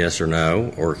answer that yes or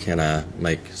no, or can I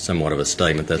make somewhat of a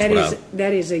statement?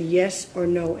 That is a yes or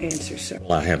no answer, sir.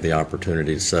 Will I have the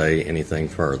opportunity to say anything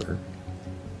further?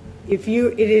 If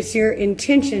it is your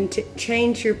intention to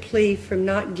change your plea from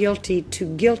not guilty to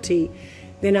guilty,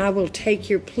 then I will take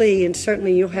your plea, and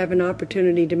certainly you'll have an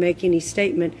opportunity to make any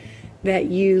statement that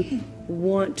you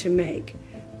want to make.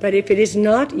 But if it is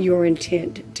not your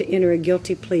intent to enter a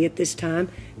guilty plea at this time,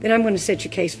 then I'm going to set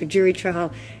your case for jury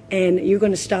trial, and you're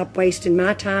going to stop wasting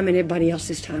my time and everybody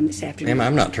else's time this afternoon. Ma'am,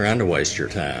 I'm not trying to waste your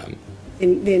time.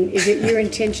 Then is it your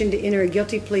intention to enter a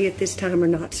guilty plea at this time or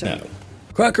not, sir? No.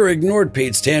 Crocker ignored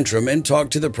Pate's tantrum and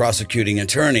talked to the prosecuting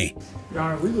attorney. Your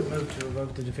Honor, we would move to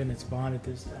revoke the defendant's bond at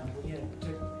this time.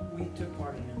 We took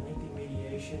part in a lengthy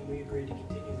mediation. We agreed to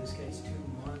continue this case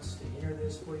 2 months to enter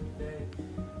this plea today.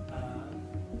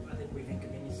 I think we've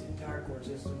inconvenienced the entire court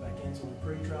system by canceling the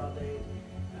pretrial date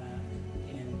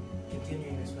and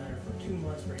continuing this matter for 2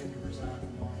 months for him to resign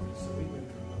from office. So we moved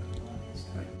to revoke the bond this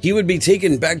time. He would be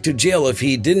taken back to jail if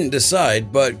he didn't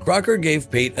decide, but Crocker gave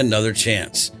Pate another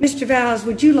chance. Mr. Vowles,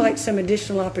 would you like some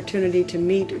additional opportunity to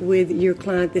meet with your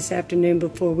client this afternoon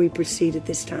before we proceed at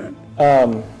this time?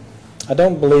 I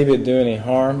don't believe it'd do any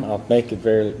harm. I'll make it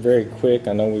very, very quick.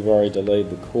 I know we've already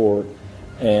delayed the court,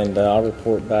 and I'll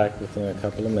report back within a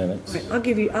couple of minutes. All right,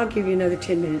 I'll give you another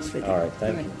 10 minutes for that. All right,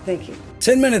 thank you. Thank you.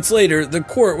 10 minutes later, the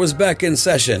court was back in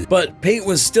session, but Pate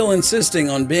was still insisting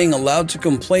on being allowed to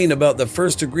complain about the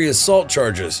first-degree assault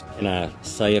charges. Can I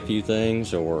say a few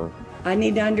things, or? I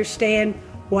need to understand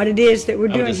what it is that we're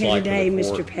doing here today,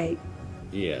 Mr. Pate.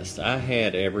 Yes, I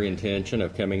had every intention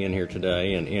of coming in here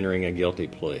today and entering a guilty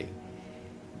plea.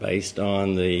 Based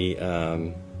on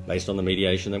the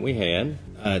mediation that we had,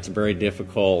 it's very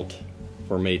difficult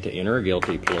for me to enter a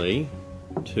guilty plea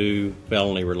to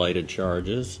felony-related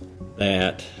charges.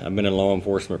 That I've been in law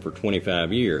enforcement for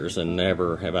 25 years, and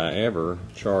never have I ever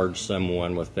charged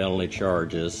someone with felony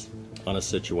charges on a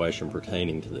situation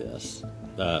pertaining to this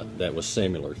that was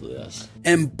similar to this.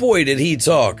 And boy did he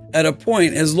talk. At a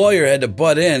point, his lawyer had to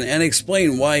butt in and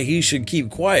explain why he should keep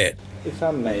quiet. If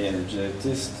I may interject,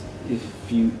 just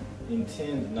if you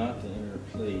intend not to enter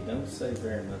a plea, don't say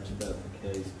very much about the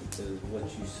case, because what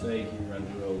you say here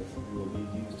under oath will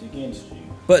be used against you.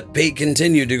 But Pate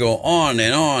continued to go on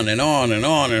and on and on and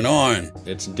on and on.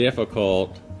 It's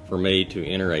difficult for me to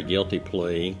enter a guilty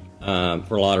plea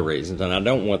for a lot of reasons, and I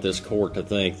don't want this court to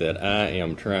think that I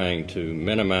am trying to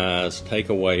minimize, take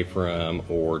away from,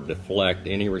 or deflect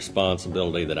any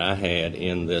responsibility that I had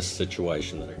in this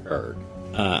situation that occurred.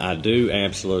 I do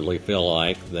absolutely feel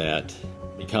like that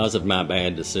because of my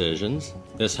bad decisions,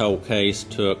 this whole case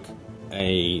took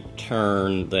a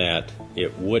turn that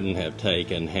it wouldn't have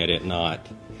taken had it not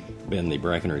been the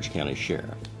Breckinridge County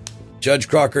Sheriff. Judge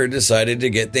Crocker decided to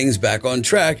get things back on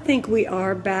track. I think we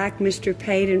are back, Mr.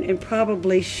 Pate, and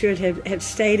probably should have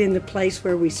stayed in the place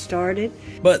where we started.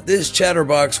 But this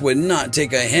chatterbox would not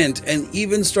take a hint and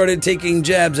even started taking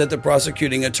jabs at the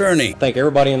prosecuting attorney. I think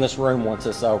everybody in this room wants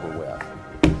this over with.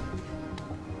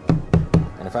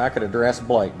 And if I could address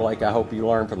Blake, I hope you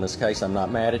learn from this case I'm not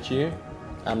mad at you.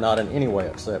 I'm not in any way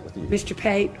upset with you. Mr.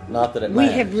 Pate, not that it matters.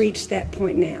 We have reached that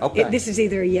point now. Okay. This is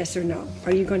either a yes or no.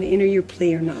 Are you going to enter your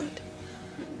plea or not?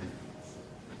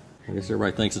 I guess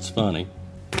everybody thinks it's funny.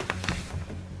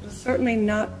 Certainly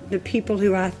not the people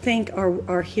who I think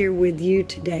are here with you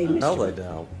today, Mr. No, they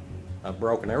don't. I've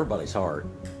broken everybody's heart.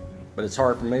 But it's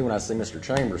hard for me when I see Mr.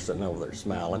 Chambers sitting over there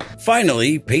smiling.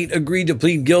 Finally, Pate agreed to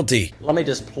plead guilty. Let me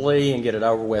just plea and get it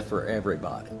over with for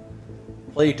everybody.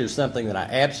 Plea to something that I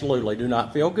absolutely do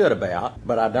not feel good about,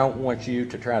 but I don't want you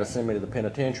to try to send me to the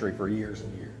penitentiary for years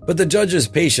and years. But the judge's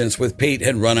patience with Pate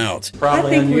had run out.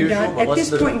 Probably I think unusual, we're done. At this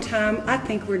point in time, I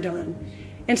think we're done.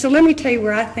 And so let me tell you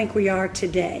where I think we are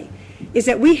today, is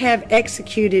that we have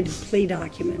executed plea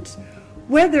documents.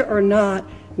 Whether or not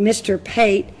Mr.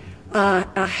 Pate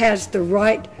has the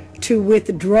right to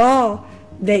withdraw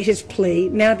his plea,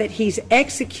 now that he's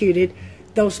executed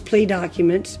those plea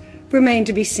documents, remain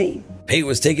to be seen. Pate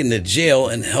was taken to jail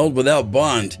and held without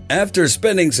bond. After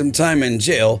spending some time in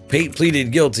jail, Pate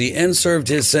pleaded guilty and served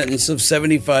his sentence of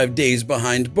 75 days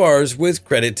behind bars with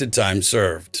credit to time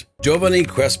served. Giovanni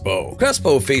Crespo.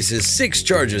 Crespo faces 6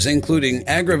 charges, including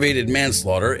aggravated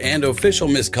manslaughter and official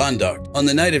misconduct. On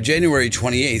the night of January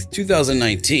 28,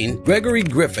 2019, Gregory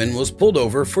Griffin was pulled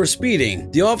over for speeding.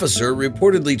 The officer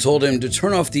reportedly told him to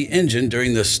turn off the engine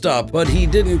during the stop, but he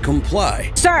didn't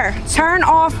comply. Sir, turn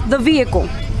off the vehicle.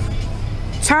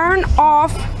 Turn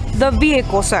off the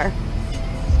vehicle, sir.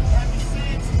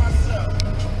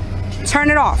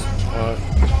 Turn it off.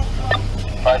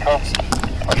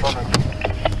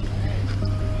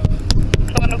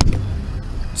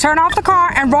 Turn off the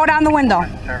car and roll down the window.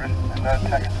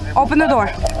 Open the door.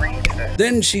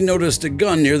 Then she noticed a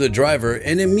gun near the driver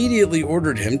and immediately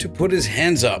ordered him to put his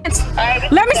hands up.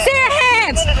 Let me see your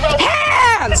hands!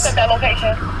 Hands!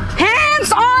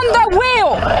 Hands on the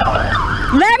wheel!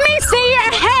 Let me see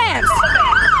your hands!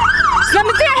 Let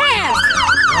me see your hands!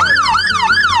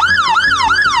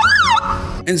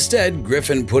 Instead,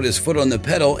 Griffin put his foot on the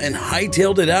pedal and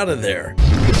hightailed it out of there.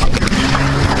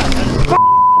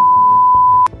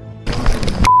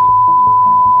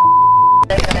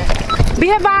 Be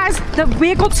advised, the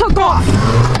vehicle took off.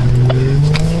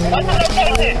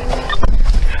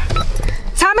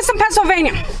 Thomason,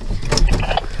 Pennsylvania.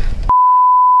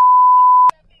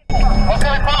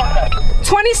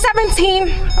 2017,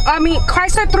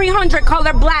 Chrysler 300,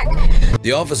 color black.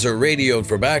 The officer radioed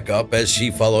for backup as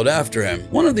she followed after him.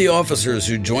 One of the officers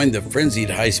who joined the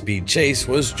frenzied high-speed chase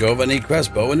was Giovanni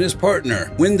Crespo and his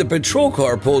partner. When the patrol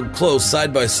car pulled close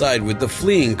side by side with the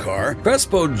fleeing car,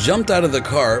 Crespo jumped out of the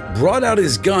car, brought out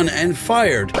his gun, and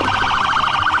fired. Shots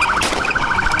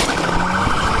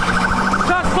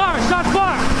fired! Shots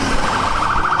fired!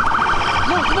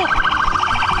 Move, move.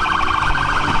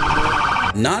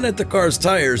 Not at the car's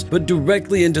tires, but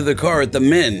directly into the car at the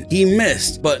men. He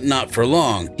missed, but not for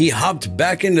long. He hopped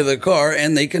back into the car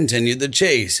and they continued the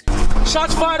chase.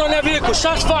 Shots fired on that vehicle!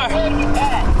 Shots fired!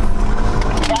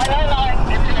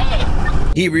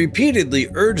 He repeatedly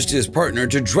urged his partner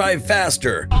to drive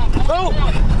faster. Oh,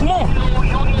 come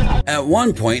on! At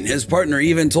one point, his partner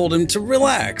even told him to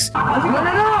relax.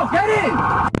 No, get in!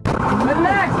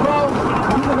 Relax, bro!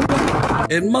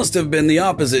 It must have been the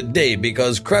opposite day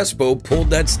because Crespo pulled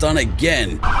that stunt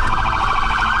again.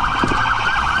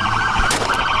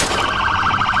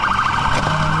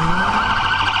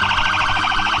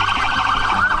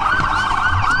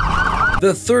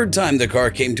 The third time the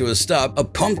car came to a stop, a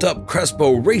pumped-up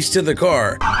Crespo raced to the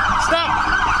car. Stop!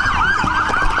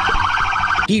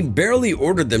 He barely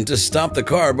ordered them to stop the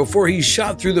car before he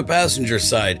shot through the passenger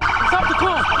side. Stop the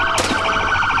car!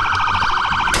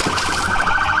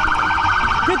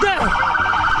 Get down!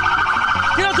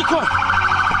 Get out the car!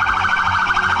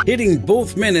 Hitting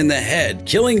both men in the head,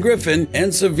 killing Griffin,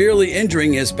 and severely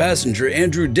injuring his passenger,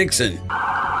 Andrew Dixon.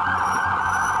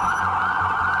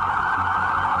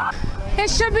 It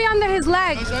should be under his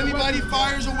leg. Does anybody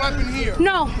fires a weapon here?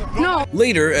 No, no.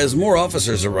 Later, as more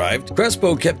officers arrived,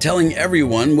 Crespo kept telling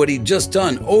everyone what he'd just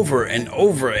done over and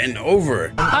over and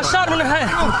over. I shot him in the head.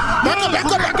 Back up, back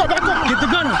up, back up, back up. Get the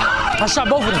gun. I shot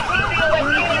both of them.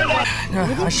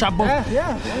 I shot both.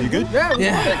 Yeah. You good?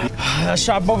 Yeah. I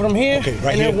shot both of them here. Okay,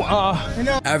 right and here.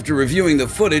 Then, After reviewing the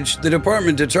footage, the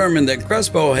department determined that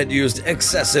Crespo had used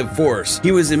excessive force.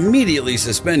 He was immediately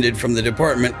suspended from the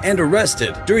department and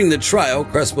arrested. During the trial,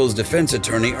 Crespo's defense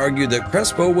attorney argued that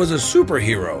Crespo was a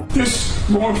superhero. This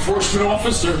law enforcement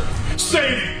officer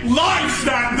saved lives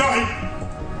that night.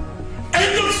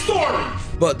 End of story.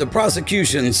 But the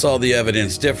prosecution saw the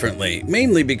evidence differently,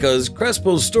 mainly because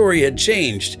Crespo's story had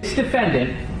changed. This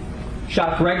defendant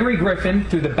shot Gregory Griffin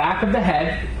through the back of the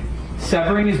head,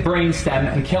 severing his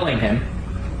brainstem and killing him,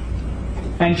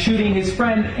 and shooting his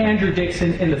friend Andrew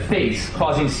Dixon in the face,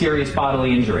 causing serious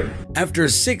bodily injury. After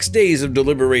 6 days of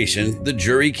deliberation, the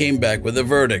jury came back with a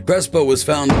verdict. Crespo was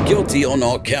found guilty on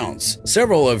all counts.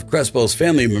 Several of Crespo's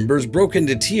family members broke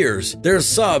into tears. Their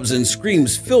sobs and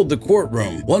screams filled the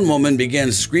courtroom. One woman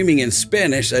began screaming in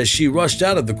Spanish as she rushed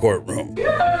out of the courtroom.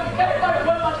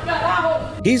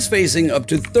 He's facing up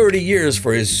to 30 years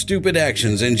for his stupid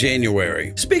actions in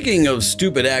January. Speaking of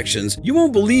stupid actions, you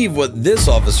won't believe what this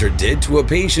officer did to a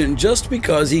patient just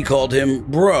because he called him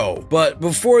bro. But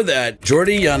before that,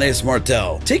 Jordi Yanes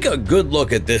Martel. Take a good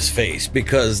look at this face,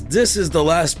 because this is the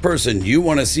last person you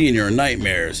want to see in your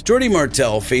nightmares. Jordi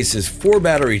Martel faces 4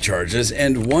 battery charges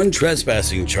and 1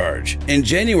 trespassing charge. In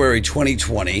January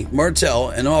 2020, Martel,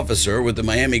 an officer with the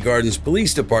Miami Gardens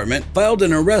Police Department, filed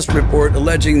an arrest report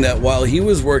alleging that while he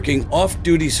was working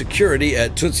off-duty security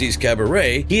at Tootsie's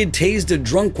Cabaret, he had tased a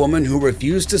drunk woman who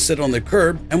refused to sit on the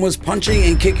curb and was punching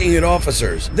and kicking at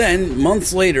officers. Then,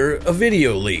 months later, a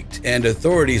video leaked, and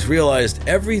authorities realized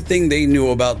everything they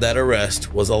knew about that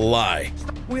arrest was a lie.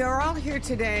 We are all here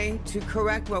today to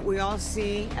correct what we all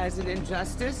see as an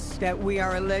injustice that we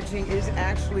are alleging is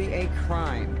actually a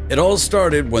crime. It all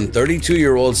started when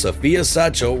 32-year-old Sofia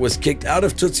Sacho was kicked out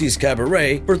of Tootsie's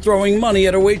Cabaret for throwing money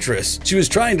at a waitress. She was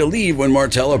trying to leave when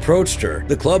Martel approached her.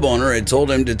 The club owner had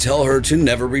told him to tell her to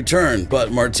never return,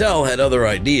 but Martel had other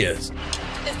ideas. Is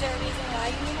there a reason why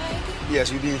you need my ID?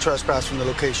 Yes, you're being trespassed from the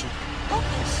location.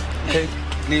 Okay,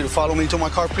 you need to follow me to my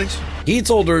car, please? He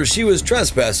told her she was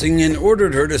trespassing and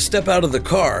ordered her to step out of the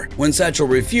car. When Satchel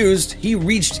refused, he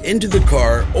reached into the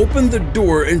car, opened the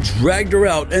door, and dragged her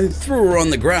out and threw her on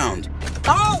the ground.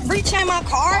 Don't reach in my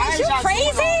car. Is you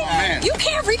crazy? You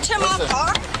can't reach in my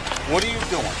car. What are you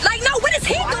doing? Like, no, what is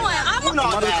he doing? I'm a,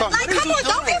 like, come on,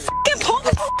 don't be f***ing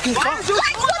pulling.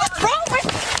 Like, what is wrong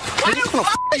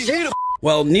with you?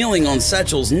 While kneeling on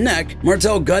Satchel's neck,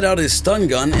 Martel got out his stun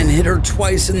gun and hit her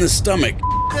twice in the stomach.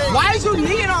 Why is you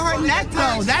kneeing on her neck,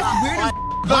 though? That's weird.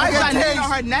 Why is I kneeing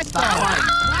on her neck, though?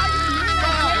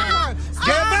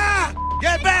 Get back!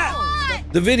 Get back!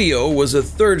 The video was a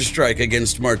third strike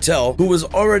against Martel, who was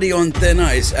already on thin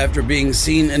ice after being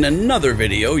seen in another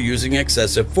video using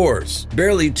excessive force.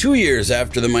 Barely 2 years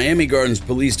after the Miami Gardens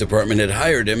Police Department had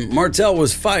hired him, Martel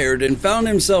was fired and found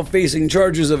himself facing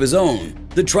charges of his own.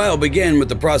 The trial began with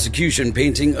the prosecution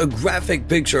painting a graphic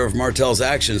picture of Martel's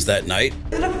actions that night.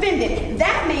 The defendant,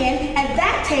 that man at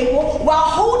that table, while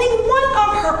holding one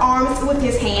of her arms with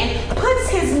his hand, puts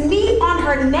his knee on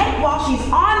her neck while she's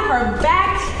on her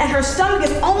back, and her stomach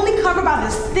is only covered by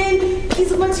this thin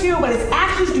piece of material, but his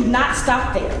actions do not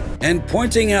stop there. And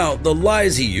pointing out the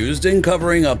lies he used in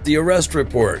covering up the arrest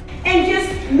report. And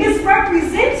just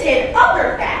misrepresented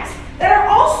other facts that are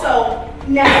also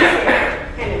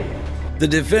necessary. The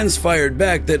defense fired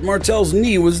back that Martel's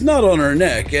knee was not on her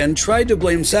neck and tried to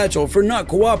blame Satchel for not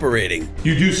cooperating.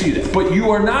 You do see that, but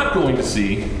you are not going to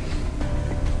see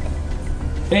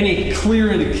any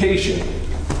clear indication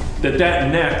that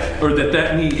that neck or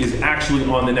that knee is actually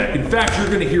on the neck. In fact, you're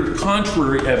going to hear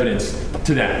contrary evidence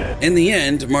to that. In the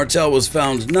end, Martel was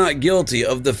found not guilty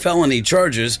of the felony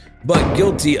charges, but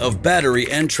guilty of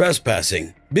battery and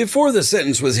trespassing. Before the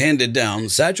sentence was handed down,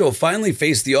 Satchel finally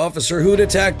faced the officer who'd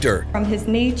attacked her. From his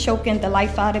knee choking the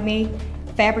life out of me,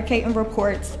 fabricating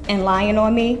reports, and lying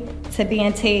on me, to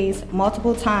being tased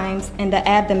multiple times in the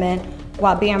abdomen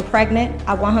while being pregnant.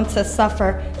 I want him to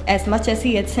suffer as much as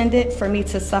he intended for me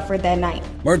to suffer that night.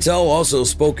 Martel also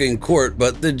spoke in court,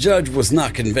 but the judge was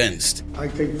not convinced. I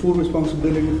take full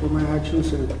responsibility for my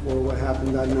actions and for what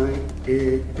happened that night.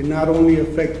 It did not only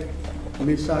affect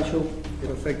Ms. Sacho, it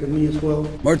affected me as well.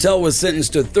 Martel was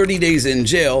sentenced to 30 days in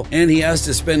jail, and he has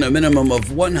to spend a minimum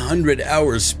of 100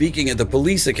 hours speaking at the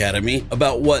police academy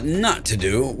about what not to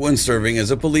do when serving as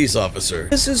a police officer.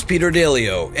 This is Peter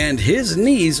Delio, and his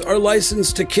knees are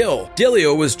licensed to kill.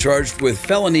 Delio was charged with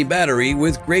felony battery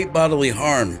with great bodily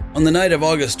harm. On the night of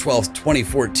August 12,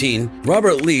 2014,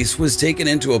 Robert Lease was taken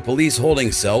into a police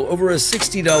holding cell over a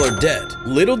 $60 debt.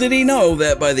 Little did he know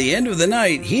that by the end of the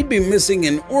night, he'd be missing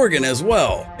an organ as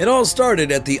well. It all started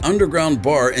at the Underground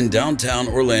Bar in downtown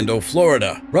Orlando,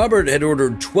 Florida. Robert had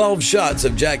ordered 12 shots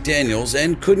of Jack Daniels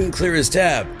and couldn't clear his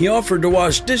tab. He offered to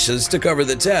wash dishes to cover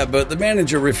the tab, but the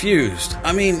manager refused.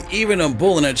 I mean, even a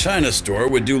bull in a china store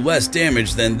would do less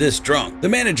damage than this drunk. The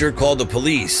manager called the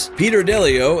police. Peter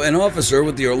Delio, an officer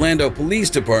with the Orlando Police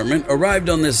Department, arrived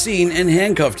on the scene and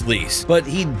handcuffed Lease, but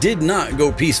he did not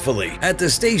go peacefully. At the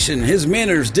station, his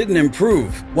manners didn't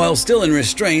improve. While still in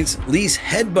restraints, Lease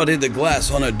headbutted the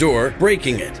glass on a door,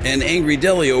 breaking it. An angry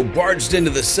Delio barged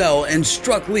into the cell and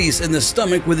struck Lease in the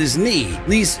stomach with his knee.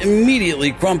 Lease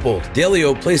immediately crumpled.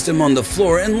 Delio placed him on the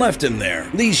floor and left him there.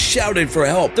 Lease shouted for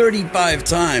help 35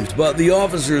 times, but the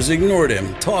officers ignored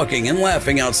him, talking and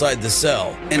laughing outside the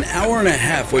cell. An hour and a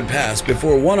half would pass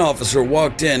before one officer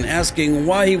walked in asking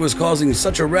why he was causing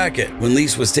such a racket. When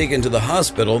Lease was taken to the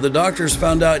hospital, the doctors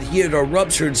found out he had a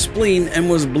ruptured spleen and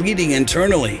was bleeding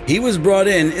internally. He was brought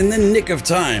in the nick of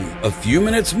time. A few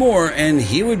minutes more and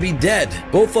he would be dead.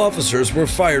 Both officers were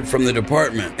fired from the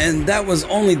department, and that was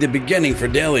only the beginning for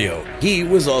Delio. He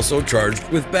was also charged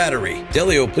with battery.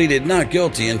 Delio pleaded not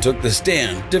guilty and took the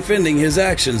stand, defending his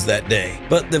actions that day.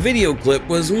 But the video clip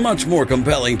was much more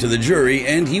compelling to the jury,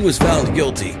 and he was found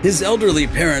guilty. His elderly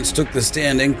parents took the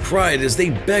stand and cried as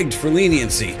they begged for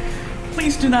leniency.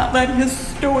 Please do not let his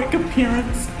stoic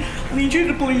appearance lead you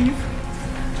to believe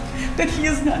that he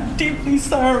is not deeply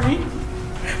sorry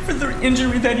for the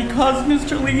injury that he caused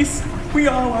Mr. Lease. We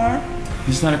all are.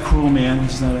 He's not a cruel man.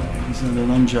 He's not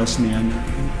an unjust man.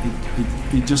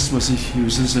 He just was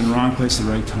in the wrong place at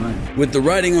the right time. With the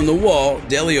writing on the wall,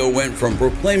 Delio went from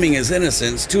proclaiming his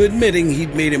innocence to admitting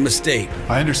he'd made a mistake.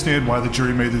 I understand why the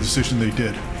jury made the decision they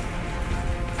did.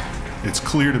 It's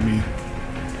clear to me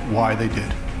why they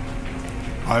did.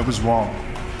 I was wrong,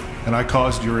 and I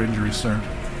caused your injury, sir.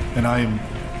 And I am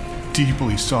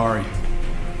deeply sorry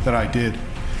that I did,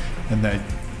 and that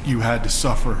you had to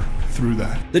suffer through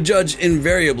that. The judge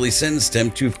invariably sentenced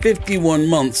him to 51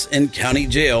 months in county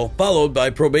jail, followed by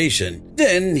probation.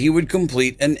 Then he would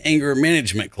complete an anger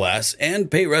management class and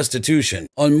pay restitution.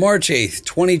 On March 8,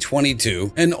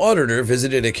 2022, an auditor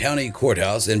visited a county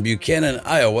courthouse in Buchanan,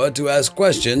 Iowa to ask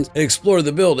questions, explore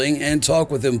the building, and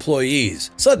talk with employees.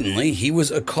 Suddenly, he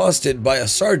was accosted by a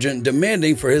sergeant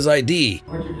demanding for his ID.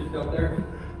 Weren't you just up there?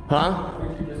 Huh?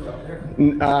 Weren't you just up there?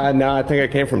 No, I think I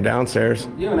came from downstairs.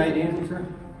 Do you have an ID, sir?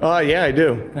 Yeah, I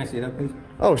do. Can I see that, please?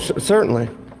 Oh, certainly.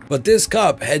 But this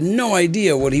cop had no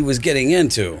idea what he was getting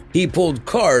into. He pulled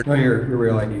card. No, your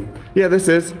real ID. Yeah, this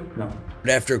is. No.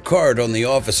 After card on the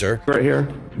officer. Right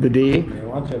here, the D.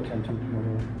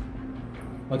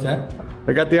 What's that?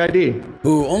 I got the ID.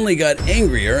 Who only got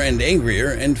angrier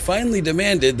and finally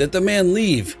demanded that the man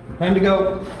leave. Time to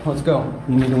go. Let's go.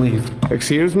 You need to leave.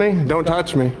 Excuse me? Don't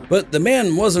touch me. But the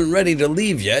man wasn't ready to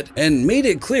leave yet and made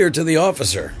it clear to the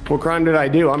officer. What crime did I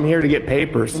do? I'm here to get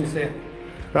papers. Let me see it.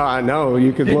 No,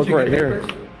 you could look right here.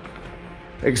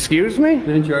 Excuse me?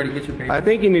 Didn't you already get your papers? I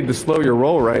think you need to slow your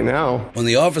roll right now. When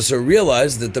the officer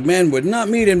realized that the man would not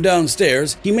meet him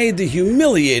downstairs, he made the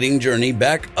humiliating journey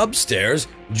back upstairs,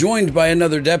 joined by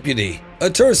another deputy. A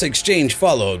terse exchange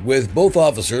followed, with both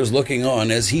officers looking on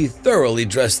as he thoroughly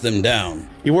dressed them down.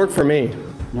 You work for me.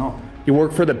 No. You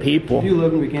work for the people. Do you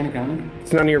live in Buchanan County?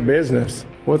 It's none of your business.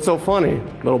 What's so funny,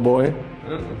 little boy? I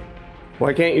don't know.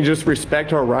 Why can't you just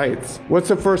respect our rights? What's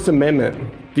the First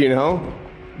Amendment? Do you know?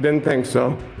 Didn't think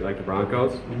so. You like the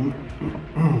Broncos?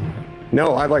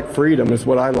 No, I like freedom is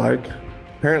what I like.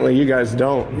 Apparently you guys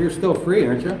don't. You're still free,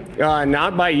 aren't you?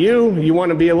 Not by you. You want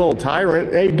to be a little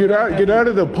tyrant. Hey, get out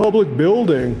of the public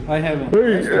building. I haven't.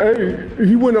 Hey,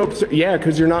 he went upstairs. Yeah,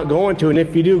 because you're not going to, and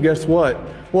if you do, guess what?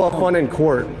 We'll have fun in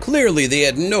court. Clearly they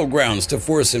had no grounds to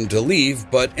force him to leave,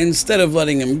 but instead of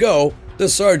letting him go, the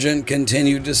sergeant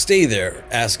continued to stay there,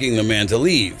 asking the man to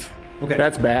leave. Okay.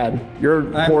 That's bad.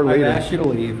 You're a poor leader. I've asked you to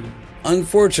leave.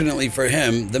 Unfortunately for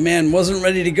him, the man wasn't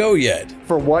ready to go yet.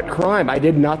 For what crime? I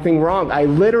did nothing wrong. I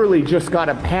literally just got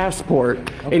a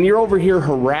passport, and you're over here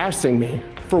harassing me.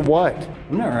 For what?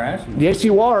 I'm not harassing you. Yes,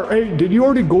 you are. Hey, did you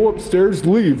already go upstairs?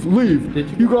 Leave.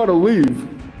 You gotta leave.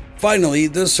 Finally,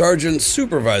 the sergeant's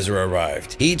supervisor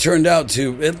arrived. He turned out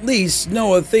to at least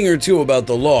know a thing or two about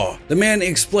the law. The man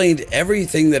explained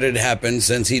everything that had happened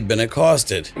since he'd been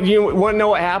accosted. You want to know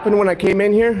what happened when I came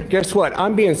in here? Guess what?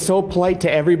 I'm being so polite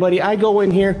to everybody. I go in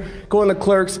here, go in the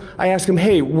clerks, I ask them,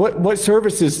 hey, what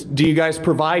services do you guys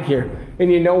provide here?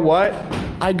 And you know what?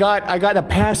 I got a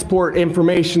passport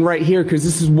information right here because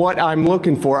this is what I'm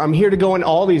looking for. I'm here to go in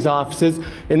all these offices,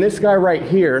 and this guy right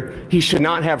here, he should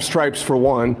not have stripes for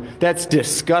one. That's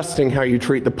disgusting how you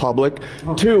treat the public.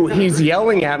 Two, he's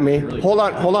yelling at me. Hold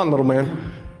on, little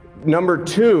man. Number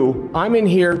two, I'm in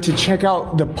here to check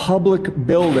out the public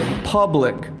building.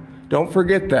 Public. Don't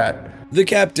forget that. The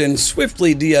captain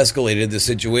swiftly de-escalated the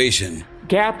situation.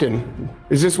 Captain,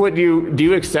 is this what do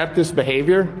you accept this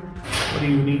behavior? What do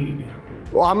you need?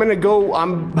 Well,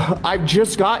 I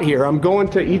just got here. I'm going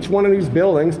to each one of these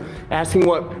buildings, asking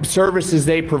what services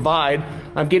they provide.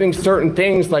 I'm getting certain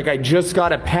things, like I just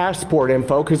got a passport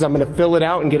info because I'm going to fill it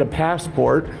out and get a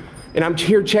passport. And I'm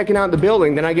here checking out the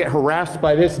building. Then I get harassed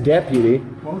by this deputy.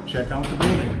 Well, check out the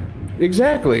building.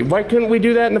 Exactly. Why couldn't we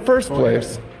do that in the first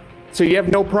place? So you have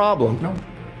no problem? No.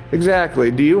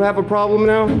 Exactly. Do you have a problem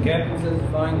now? Captain says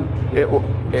it's fine.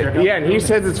 Yeah, and he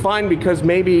says it's fine because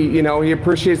maybe, you know, he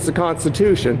appreciates the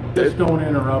Constitution. Just don't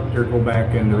interrupt or go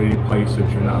back into any place that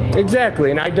you're not.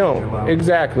 Exactly, and I don't.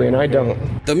 Exactly, and I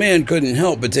don't. The man couldn't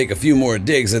help but take a few more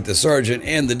digs at the sergeant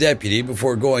and the deputy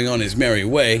before going on his merry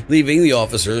way, leaving the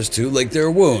officers to lick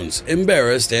their wounds,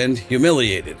 embarrassed and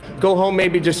humiliated. Go home,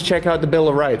 maybe just check out the Bill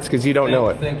of Rights because you don't know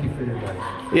it. Thank you for your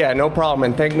advice. Yeah, no problem,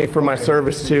 and thank me for my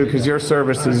service too because your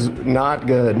service is not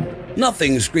good.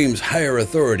 Nothing screams higher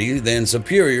authority than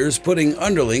superiors putting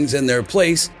underlings in their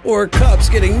place or cops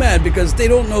getting mad because they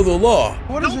don't know the law.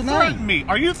 What is your name? Don't threaten me.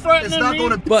 Are you threatening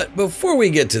me? But before we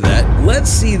get to that, let's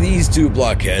see these two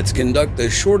blockheads conduct the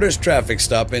shortest traffic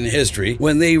stop in history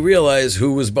when they realize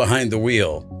who was behind the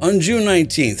wheel. On June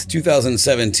 19th,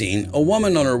 2017, a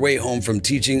woman on her way home from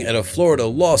teaching at a Florida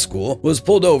law school was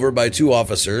pulled over by two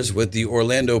officers with the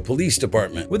Orlando Police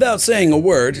Department. Without saying a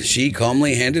word, she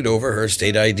calmly handed over her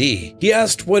state ID. He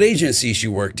asked what agency she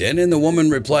worked in, and the woman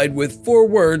replied with 4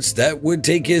 words that would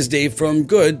take his day from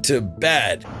good to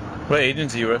bad. What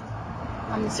agency you with?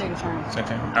 I'm the state attorney.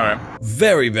 All right.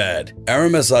 Very bad.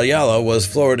 Aramis Ayala was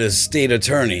Florida's state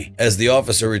attorney. As the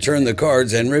officer returned the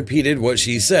cards and repeated what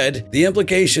she said, the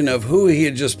implication of who he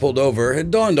had just pulled over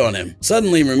had dawned on him.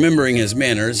 Suddenly remembering his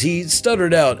manners, he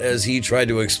stuttered out as he tried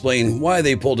to explain why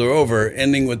they pulled her over,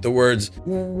 ending with the words,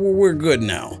 "We're good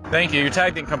now." Thank you. Your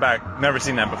tag didn't come back. Never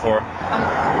seen that before.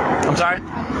 I'm sorry?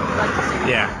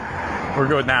 Yeah. We're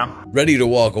good now. Ready to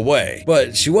walk away,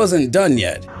 but she wasn't done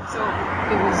yet.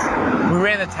 We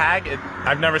ran the tag.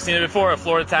 I've never seen it before. A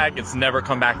Florida tag. It's never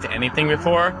come back to anything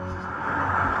before.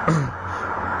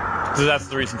 So that's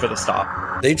the reason for the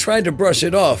stop. They tried to brush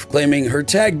it off, claiming her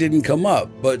tag didn't come up,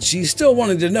 but she still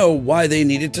wanted to know why they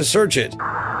needed to search it.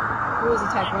 What was the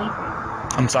tag run for?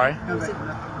 I'm sorry?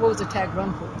 What was the tag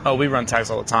run for? Oh, we run tags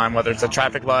all the time, whether it's at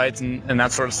traffic lights and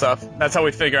that sort of stuff. That's how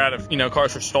we figure out if,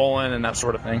 cars are stolen and that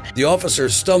sort of thing. The officer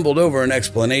stumbled over an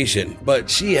explanation, but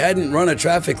she hadn't run a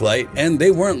traffic light and they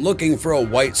weren't looking for a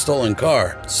white stolen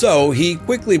car. So he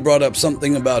quickly brought up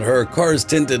something about her car's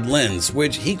tinted lens,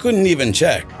 which he couldn't even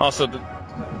check. Also,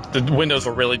 the windows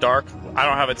were really dark. I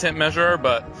don't have a tint measurer,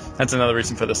 but that's another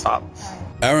reason for the stop.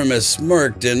 Aramis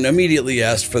smirked and immediately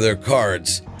asked for their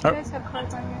cards. Do you guys have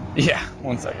cards on here? Yeah,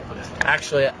 1 second.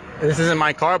 Actually, this isn't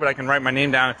my car, but I can write my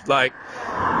name down if you'd like.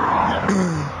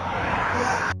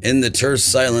 In the terse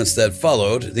silence that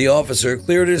followed, the officer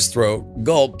cleared his throat,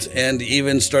 gulped, and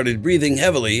even started breathing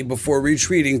heavily before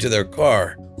retreating to their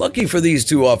car. Lucky for these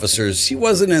two officers, he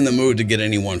wasn't in the mood to get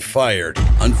anyone fired.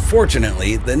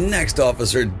 Unfortunately, the next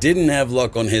officer didn't have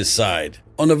luck on his side.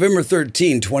 On November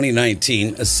 13, 2019,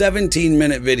 a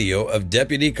 17-minute video of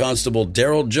Deputy Constable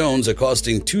Daryl Jones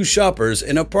accosting two shoppers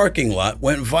in a parking lot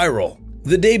went viral.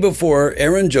 The day before,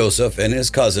 Aaron Joseph and his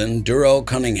cousin, Durrell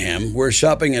Cunningham, were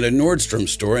shopping at a Nordstrom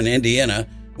store in Indiana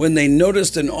when they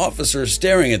noticed an officer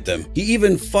staring at them. He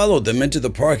even followed them into the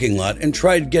parking lot and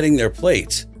tried getting their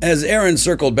plates. As Aaron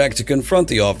circled back to confront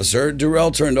the officer,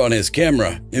 Durrell turned on his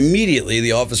camera. Immediately,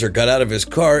 the officer got out of his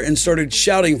car and started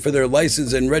shouting for their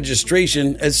license and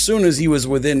registration as soon as he was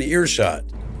within earshot.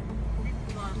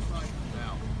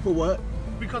 For what?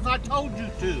 because I told you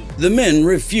to. The men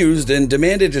refused and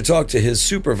demanded to talk to his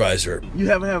supervisor. You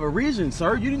haven't have a reason,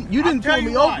 sir. You didn't pull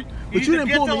me over. But you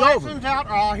didn't pull me over. Get the license out,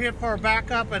 or I'll hit for a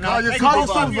backup and I'll take you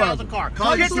out of the car.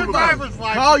 Call your Get your driver's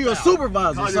license. Call your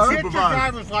supervisor, sir. Get your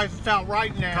driver's license out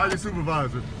right now. Call your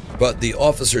supervisor. But the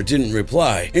officer didn't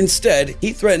reply. Instead,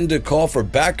 he threatened to call for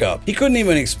backup. He couldn't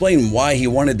even explain why he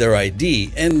wanted their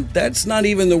ID, and that's not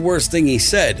even the worst thing he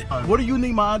said. What do you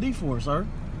need my ID for, sir?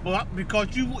 Well,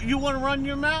 because you want to run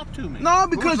your mouth to me. No,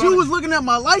 because you was looking at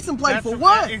my license plate. For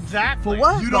what? Exactly. For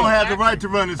what? You don't have the right to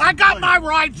run this. I got my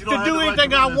rights to do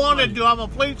anything I want to do. I'm a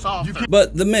police officer.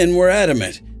 But the men were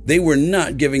adamant. They were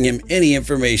not giving him any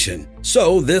information.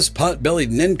 So this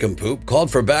pot-bellied nincompoop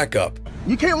called for backup.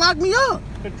 You can't lock me up.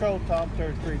 Control Tom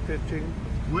 3315.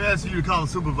 We're asking you to call a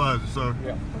supervisor, sir.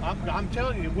 Yeah. I'm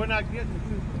telling you, we're not getting a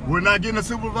supervisor. We're not getting a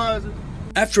supervisor?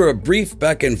 After a brief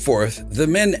back and forth, the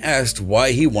men asked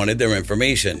why he wanted their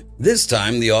information. This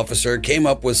time, the officer came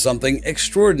up with something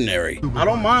extraordinary. I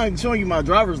don't mind showing you my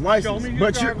driver's license,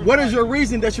 but what is your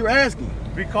reason that you're asking?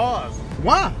 Because.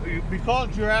 Why?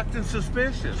 Because you're acting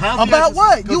suspicious. About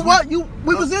what?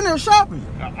 We was in there shopping.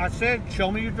 I said, show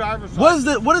me your driver's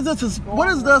license. What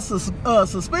is the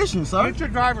suspicion, sir? Get your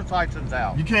driver's license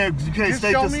out. You can't Just state the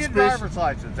suspicion. show me your driver's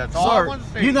license. That's all I want to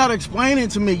see. You're not explaining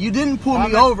to me. You didn't pull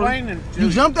me over.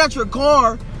 You jumped out your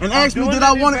car and asked me, did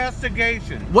I want to?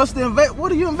 Investigation. What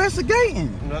are you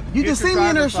investigating? Look, you just see me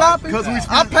in there shopping.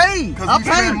 I paid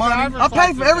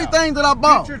for everything that I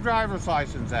bought. Get your driver's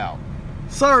license out.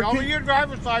 Sir, show me your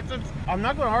driver's license. I'm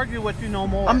not going to argue with you no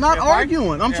more. I'm not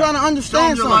arguing. I'm trying to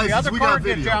understand something. The other car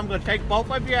gets you, I'm going to take both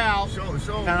of you out,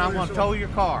 and I'm going to tow your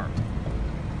car.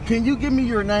 Can you give me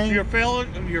your name? Your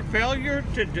failure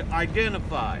to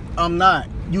identify. I'm not.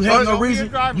 You have no reason.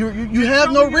 You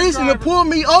have no reason to pull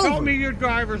me over. Show me your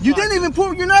driver's license. You didn't even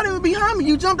pull. You're not even behind me.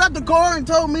 You jumped out the car and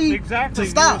told me to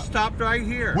stop. You stopped right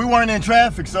here. We weren't in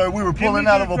traffic, sir. We were pulling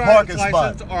out of a parking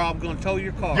spot. Or I'm going to tow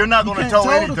your car. You're not going to tow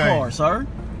anything. The car, sir.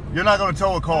 You're not going to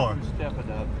tow a car. Step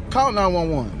it up. Call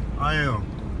 911. I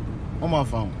am. On my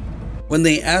phone. When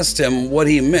they asked him what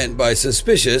he meant by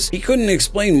suspicious, he couldn't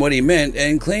explain what he meant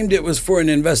and claimed it was for an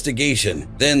investigation.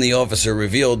 Then the officer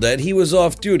revealed that he was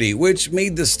off duty, which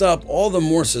made the stop all the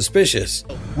more suspicious.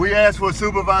 We asked for a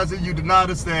supervisor. You did not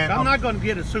understand. I'm not going to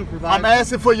get a supervisor. I'm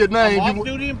asking for your name.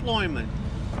 Off-duty employment.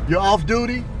 You're off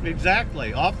duty?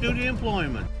 Exactly. Off-duty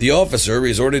employment. The officer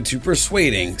resorted to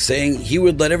persuading, saying he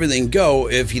would let everything go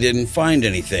if he didn't find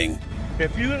anything.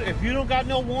 If you don't got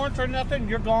no warrants or nothing,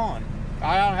 you're gone.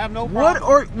 I don't have no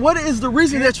problem. What is the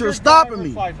reason that you're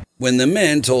stopping me? When the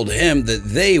men told him that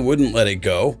they wouldn't let it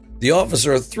go, the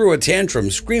officer threw a tantrum,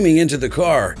 screaming into the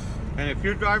car. And if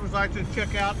your driver's license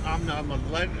check out, I'm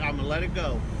gonna let it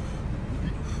go.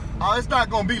 Oh, it's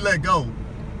not gonna be let go.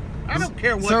 I don't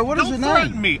care what. Sir, what is your name? Don't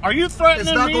threaten me. Are you threatening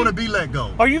me? It's not going to be let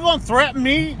go. Are you going to threaten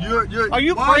me? Are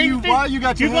you crazy? Why you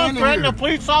got your hand in here? You going to threaten a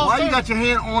police officer? Why you got your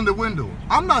hand on the window?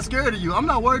 I'm not scared of you. I'm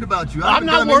not worried about you. I'm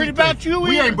not worried about you either.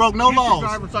 We ain't broke no laws. Get your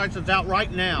driver's license out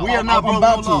right now. We have not broke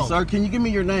no laws. Sir, can you give me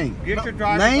your name? Get your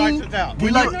driver's license out.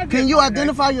 Can you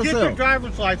identify yourself? Get your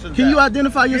driver's license out. Can you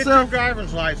identify yourself? Get your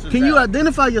driver's license out. Can you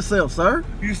identify yourself, sir?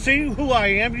 You see who I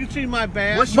am. You see my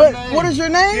badge. What's your name? What is your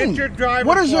name? Get your driver's license.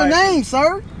 What is your name,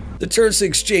 sir? The terse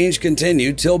exchange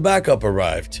continued till backup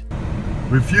arrived.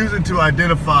 Refusing to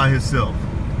identify himself.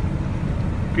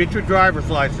 Get your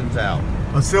driver's license out.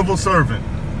 A civil servant.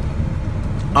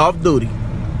 Off duty.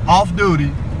 Off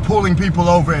duty. Pulling people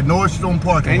over at Nordstrom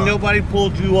parking lot. Ain't nobody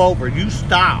pulled you over. You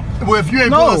stopped. Well, if you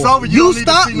ain't pull us over, you don't need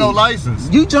to see no license.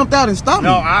 You jumped out and stopped me.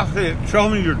 No, I said, show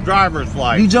me your driver's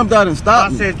license. You jumped out and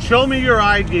stopped me. I said, show me your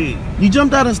ID. You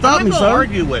jumped out and stopped me, sir. I'm not going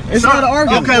to argue with you. It's not an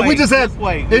argument. Okay, we just had,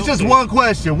 it's just one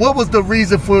question. What was the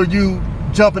reason for you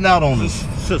jumping out on us?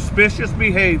 Suspicious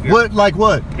behavior. What, like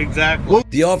what? Exactly.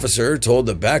 The officer told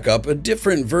the backup a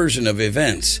different version of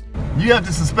events. You have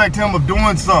to suspect him of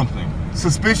doing something.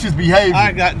 Suspicious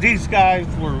behavior. These guys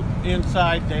were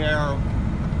inside there.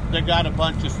 They got a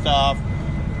bunch of stuff,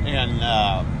 and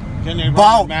then they ran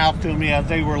their mouth to me as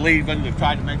they were leaving to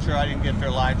try to make sure I didn't get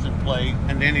their license plate.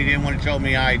 And then he didn't want to show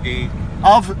me ID.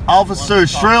 Officer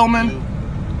Strelman.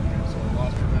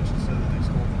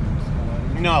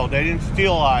 No, they didn't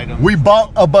steal items. We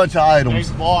bought a bunch of items.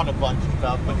 They bought a bunch of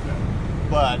stuff,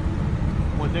 but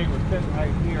when they were sitting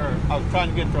right here, I was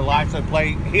trying to get their license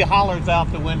plate. He hollers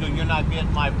out the window, "You're not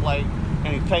getting my plate,"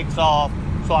 and he takes off.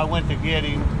 So I went to get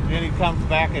him. Then he comes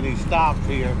back and he stops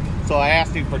here. So I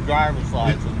asked him for driver's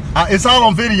license. It's all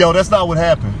on video. That's not what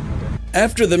happened.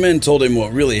 After the men told him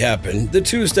what really happened, the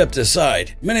two stepped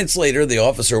aside. Minutes later, the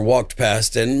officer walked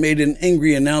past and made an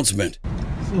angry announcement.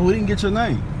 So we didn't get your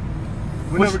name.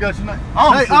 We never got your name.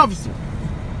 Hey, officer.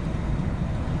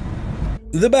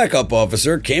 The backup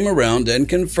officer came around and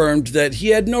confirmed that he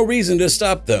had no reason to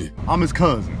stop them. I'm his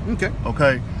cousin.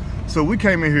 Okay. So we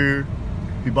came in here.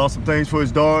 He bought some things for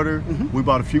his daughter. We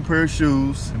bought a few pair of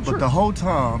shoes. But the whole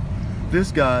time,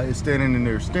 this guy is standing in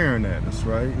there staring at us,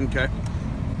 right? Okay.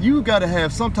 You got to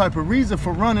have some type of reason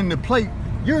for running the plate.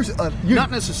 You're not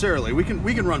necessarily. We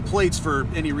can run plates for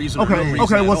any reason. Or no reason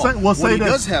Okay. at all. What he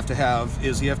does have to have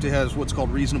is he have to have what's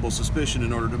called reasonable suspicion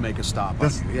in order to make a stop.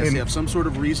 He has to have some sort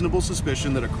of reasonable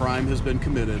suspicion that a crime has been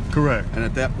committed. Correct. And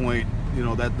at that point, you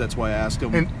know, that's why I asked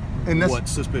him. And what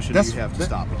suspicion do you have to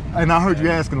stop him? And I heard you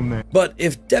asking him that. But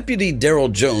if Deputy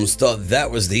Daryl Jones thought that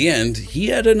was the end, he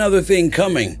had another thing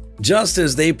coming. Just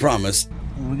as they promised.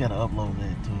 We gotta upload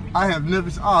that too. I have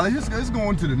never. Oh, it's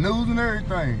going to the news and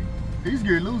everything. He's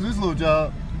gonna lose his little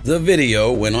job. The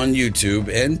video went on YouTube,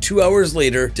 and 2 hours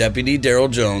later, Deputy Daryl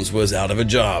Jones was out of a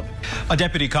job. A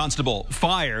deputy constable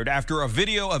fired after a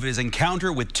video of his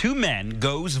encounter with two men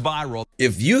goes viral.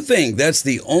 If you think that's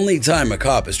the only time a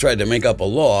cop has tried to make up a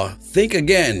law, think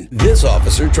again. This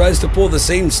officer tries to pull the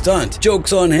same stunt.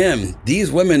 Joke's on him.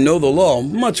 These women know the law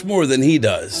much more than he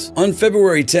does. On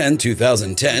February 10,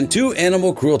 2010, two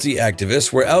animal cruelty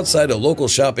activists were outside a local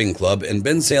shopping club in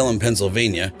Bensalem,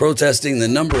 Pennsylvania, protesting the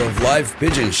number of live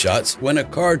pigeon shots when a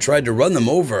car tried to run them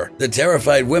over. The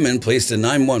terrified women placed a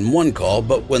 911 call,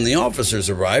 but when the officers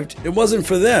arrived, it wasn't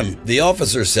for them. The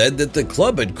officer said that the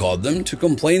club had called them to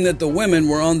complain that the women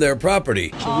were on their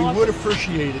property. So we would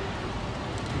appreciate it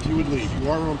if you would leave. You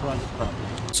are on private property.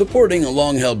 Supporting a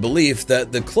long-held belief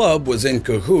that the club was in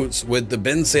cahoots with the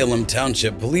Bensalem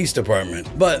Township Police Department.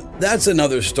 But that's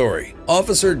another story.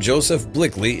 Officer Joseph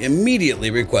Blickley immediately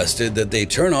requested that they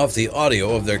turn off the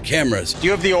audio of their cameras. Do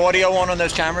you have the audio on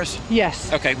those cameras?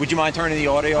 Yes. Okay, would you mind turning the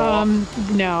audio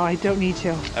off? No, I don't need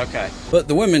to. Okay. But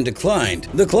the women declined.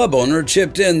 The club owner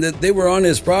chipped in that they were on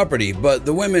his property, but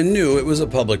the women knew it was a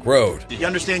public road. You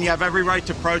understand you have every right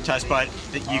to protest, but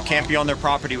that you can't be on their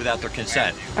property without their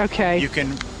consent. Okay. You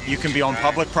can be on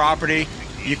public property,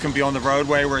 you can be on the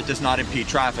roadway where it does not impede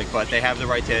traffic, but they have the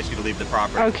right to ask you to leave the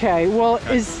property. Okay, well,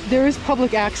 there is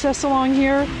public access along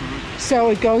here, so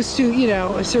it goes to, you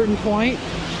know, a certain point.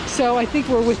 So I think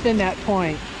we're within that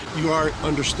point. You are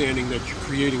understanding that you're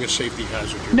creating a safety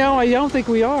hazard here. No, I don't think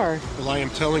we are. Well, I am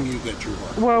telling you that you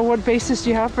are. Well, what basis do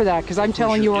you have for that? Because I'm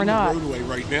telling you we're not. You're in the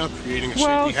roadway right now creating a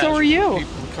well, safety hazard. so are you.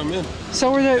 People who come in.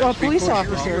 So are the police Because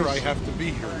officers. you're here, I have to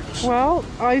be here. Well,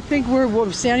 I think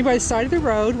we're standing by the side of the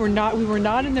road. We were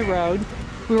not in the road.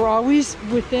 We were always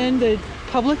within the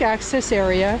public access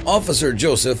area. Officer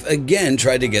Joseph again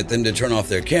tried to get them to turn off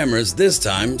their cameras, this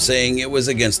time saying it was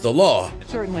against the law.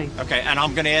 Certainly. Okay, and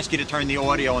I'm going to ask you to turn the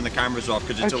audio and the cameras off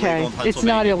because it's illegal in Pennsylvania. It's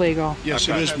not illegal. Yes,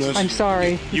 it is, miss. I'm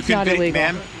sorry. It's not illegal.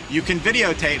 Ma'am, you can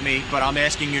videotape me, but I'm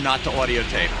asking you not to audio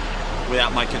tape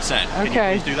without my consent. Can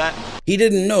you please do that? He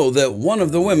didn't know that one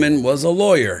of the women was a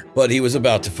lawyer, but he was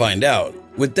about to find out.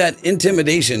 With that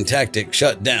intimidation tactic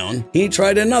shut down, he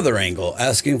tried another angle,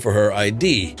 asking for her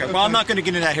ID. Okay, well, I'm not going to get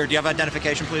into that here. Do you have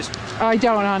identification, please? I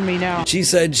don't on me now. She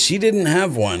said she didn't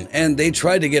have one, and they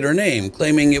tried to get her name,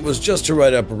 claiming it was just to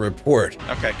write up a report.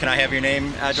 Okay, can I have your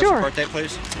name, address, Sure. and birthday,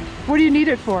 please? What do you need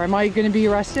it for? Am I going to be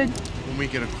arrested? When we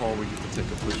get a call, we get to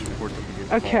take a police report that we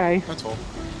get a Okay. call. That's all.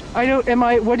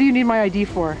 What do you need my ID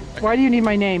for? Why do you need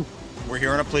my name? We're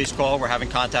here on a police call. We're having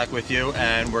contact with you,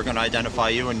 and we're going to identify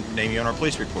you and name you on our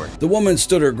police report. The woman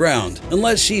stood her ground.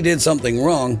 Unless she did something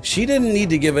wrong, she didn't need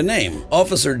to give a name.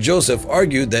 Officer Joseph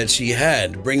argued that she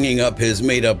had, bringing up his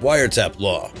made-up wiretap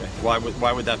law. Okay.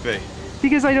 Why would that be?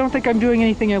 Because I don't think I'm doing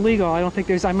anything illegal. I don't think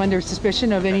I'm under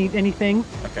suspicion of anything.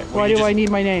 Okay. Why do I need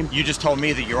my name? You just told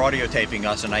me that you're audio taping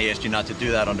us, and I asked you not to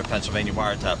do that under Pennsylvania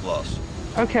wiretap laws.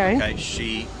 Okay. Okay.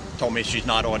 She told me she's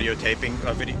not audio taping.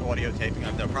 I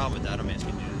have no problem with that. I'm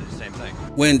asking you to do the same thing.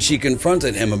 When she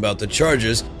confronted him about the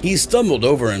charges, he stumbled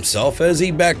over himself as he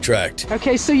backtracked.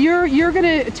 Okay, so you're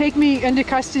going to take me into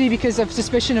custody because of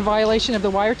suspicion of violation of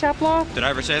the wiretap law? Did I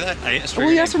ever say that? I asked for Well,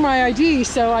 your you asked for my ID,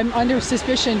 so I'm under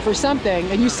suspicion for something,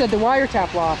 and you said the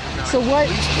wiretap law. So what?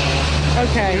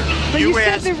 Okay, but you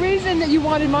said the reason that you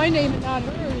wanted my name and not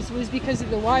hers was because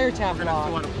of the wiretap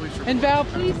law. And Val,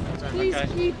 please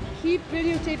keep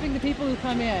videotaping the people who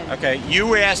come in. Okay,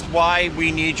 you asked why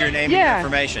we need your name and your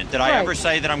information. Did I ever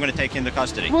say that I'm going to take you into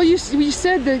custody? Well, you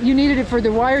said that you needed it for the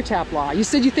wiretap law. You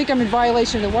said you think I'm in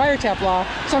violation of the wiretap law,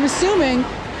 so I'm assuming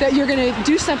that you're going to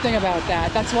do something about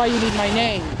that. That's why you need my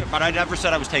name. but I never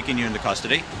said I was taking you into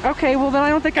custody. Okay, well then I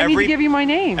don't think I need to give you my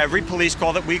name. Every police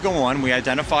call that we go on, we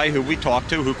identify who we talk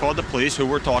to, who called the police, who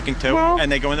we're talking to,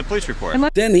 and they go in the police report.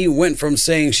 Then he went from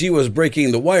saying she was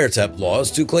breaking the wiretap laws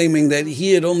to claiming that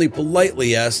he had only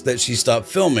politely asked that she stop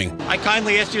filming. I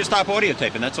kindly asked you to stop audio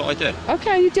taping, that's all I did.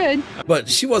 Okay, you did. But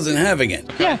she wasn't having it.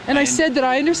 Yeah, and I said that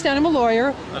I understand I'm a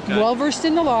lawyer, well-versed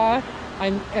in the law.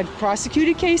 I've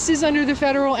prosecuted cases under the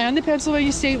federal and the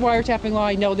Pennsylvania state wiretapping law.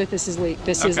 I know that this is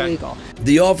legal.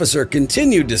 The officer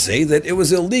continued to say that it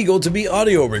was illegal to be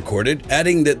audio recorded,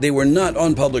 adding that they were not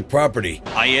on public property.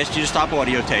 I asked you to stop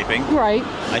audio taping. Right.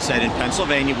 I said in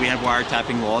Pennsylvania we have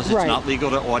wiretapping laws. It's not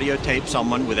legal to audio tape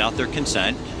someone without their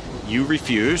consent. You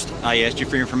refused. I asked you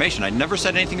for your information. I never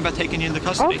said anything about taking you into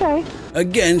custody. Okay.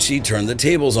 Again, she turned the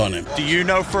tables on him. Do you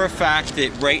know for a fact that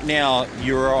right now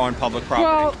you're on public property?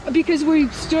 Well, because we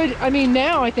stood, I mean,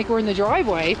 now I think we're in the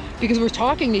driveway because we're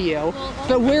talking to you,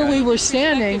 but where we were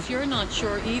standing. If you're not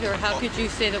sure either, how could you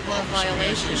say that we're in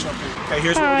violation? Okay,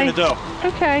 here's what we're going to do.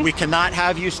 Okay. We cannot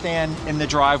have you stand in the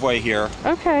driveway here.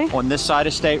 Okay. On this side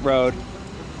of State Road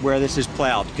where this is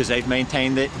plowed because they've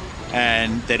maintained it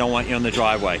and they don't want you on the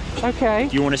driveway. Okay.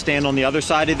 If you want to stand on the other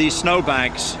side of these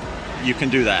snowbanks, you can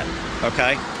do that,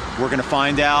 okay? We're going to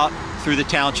find out through the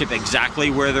township exactly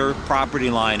where their property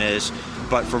line is,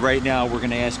 but for right now, we're going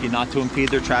to ask you not to impede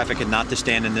their traffic and not to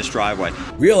stand in this driveway.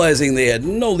 Realizing they had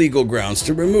no legal grounds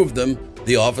to remove them,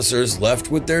 the officers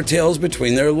left with their tails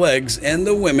between their legs and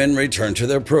the women returned to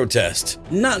their protest.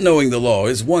 Not knowing the law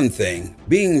is one thing,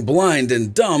 being blind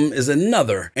and dumb is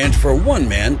another, and for one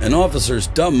man, an officer's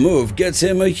dumb move gets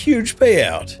him a huge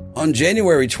payout. On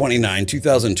January 29,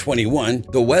 2021,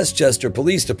 the Westchester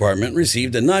Police Department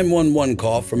received a 911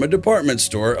 call from a department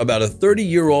store about a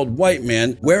 30-year-old white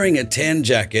man wearing a tan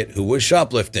jacket who was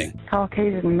shoplifting.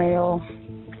 Caucasian male,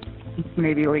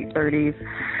 maybe late 30s.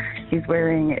 He's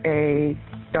wearing a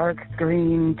dark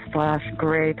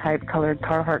green/gray type colored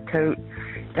Carhartt coat,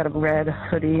 got a red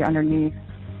hoodie underneath.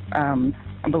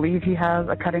 I believe he has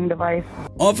a cutting device.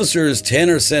 Officers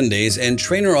Tanner Sendes and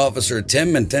trainer officer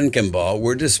Tim Mentenkenbaugh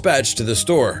were dispatched to the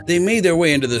store. They made their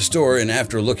way into the store and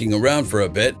after looking around for a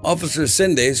bit, Officer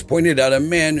Sendes pointed out a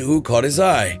man who caught his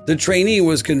eye. The trainee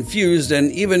was confused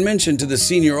and even mentioned to the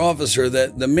senior officer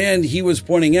that the man he was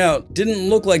pointing out didn't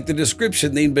look like the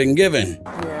description they'd been given.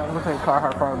 Yeah, it looks like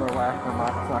Carhartt farther left. It's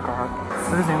not Carhartt.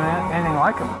 There isn't anything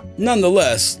like him.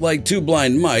 Nonetheless, like two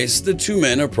blind mice, the two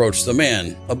men approached the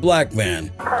man, a black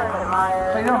man.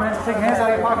 How you doing, man? Take your hands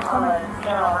out of your pockets for me.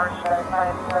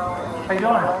 How you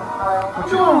doing? You're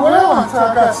doing well until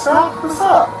I got stopped. What's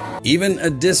up? Even a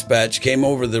dispatch came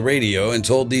over the radio and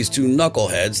told these two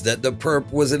knuckleheads that the perp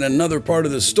was in another part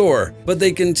of the store, but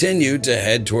they continued to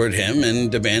head toward him and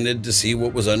demanded to see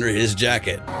what was under his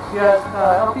jacket.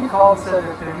 Yeah, LP called and said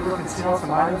that he was concealing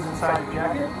some items inside your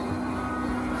jacket.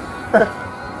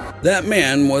 That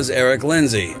man was Eric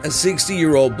Lindsay, a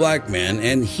 60-year-old black man,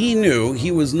 and he knew he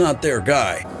was not their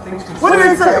guy. What did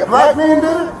they say? A black man did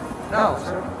it? No,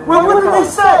 sir. Well, what did they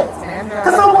say?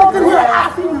 Because I walked in here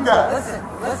after you guys.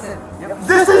 Listen.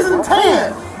 This isn't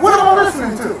tan. What am I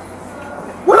listening to?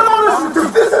 What am I listening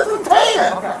to? This isn't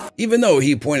tan. Even though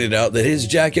he pointed out that his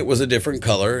jacket was a different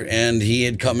color and he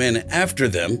had come in after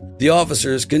them, the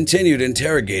officers continued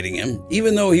interrogating him,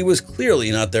 even though he was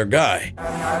clearly not their guy.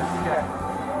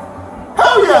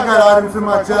 Hell yeah, I got items in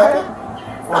my jacket.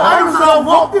 The items that I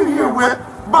walked in here with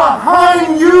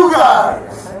behind you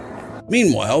guys.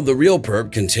 Meanwhile, the real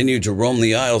perp continued to roam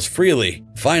the aisles freely.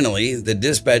 Finally, the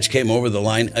dispatch came over the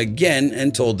line again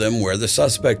and told them where the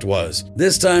suspect was.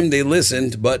 This time they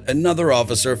listened, but another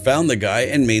officer found the guy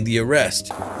and made the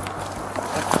arrest. I'm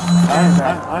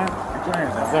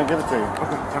going to give it to you.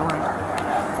 Okay, turn around.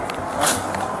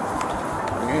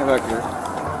 Bring your hand back here.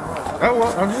 Oh,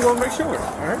 well, I'm just going to make sure,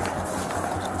 all right?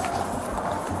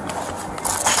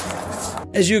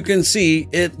 As you can see,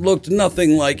 it looked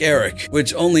nothing like Eric,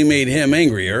 which only made him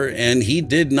angrier, and he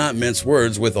did not mince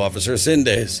words with Officer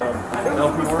Sendes. Oh,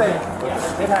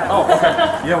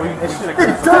 okay. Yeah,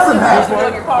 it doesn't have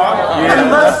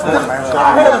unless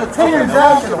I had a tan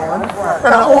jacket on and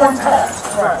an orange hat.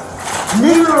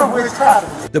 Neither of which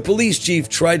happened. The police chief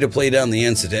tried to play down the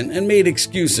incident and made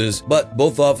excuses, but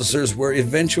both officers were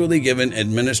eventually given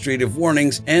administrative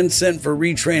warnings and sent for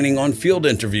retraining on field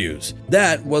interviews.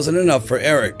 That wasn't enough for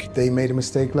Eric. They made a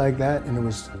mistake like that, and it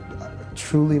was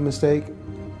truly a mistake.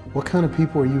 What kind of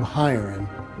people are you hiring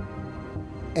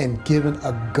and given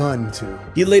a gun to.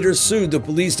 He later sued the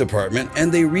police department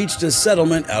and they reached a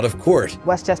settlement out of court.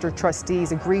 Westchester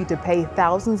trustees agreed to pay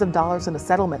thousands of dollars in a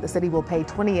settlement. The city will pay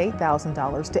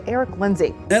 $28,000 to Eric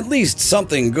Lindsay. At least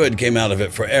something good came out of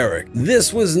it for Eric.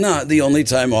 This was not the only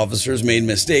time officers made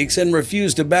mistakes and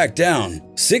refused to back down.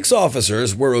 6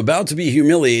 officers were about to be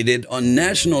humiliated on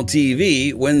national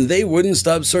TV when they wouldn't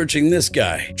stop searching this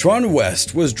guy. Tron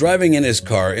West was driving in his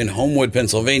car in Homewood,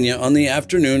 Pennsylvania on the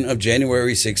afternoon of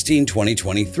January 16,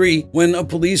 2023, when a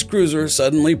police cruiser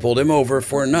suddenly pulled him over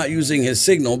for not using his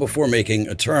signal before making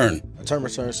a turn. I turned my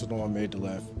turn signal on, made the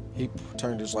left. He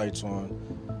turned his lights on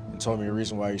and told me the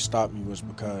reason why he stopped me was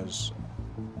because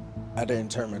I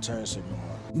didn't turn my turn signal on.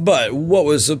 But what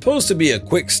was supposed to be a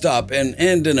quick stop and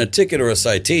end in a ticket or a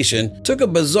citation took a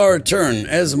bizarre turn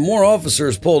as more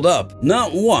officers pulled up.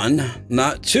 Not 1,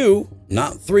 not 2,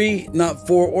 not 3, not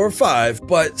 4 or 5,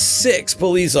 but 6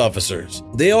 police officers.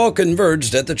 They all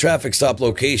converged at the traffic stop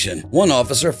location. One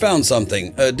officer found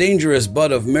something, a dangerous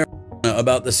bud of marijuana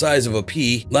about the size of a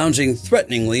pea, lounging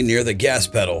threateningly near the gas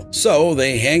pedal. So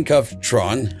they handcuffed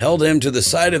Tron, held him to the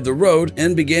side of the road,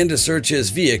 and began to search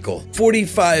his vehicle.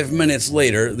 45 minutes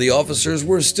later, the officers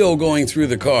were still going through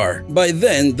the car. By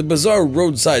then, the bizarre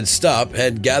roadside stop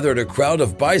had gathered a crowd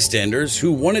of bystanders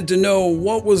who wanted to know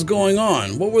what was going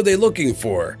on. What were they looking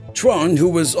for? Tron, who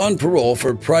was on parole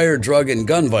for prior drug and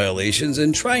gun violations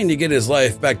and trying to get his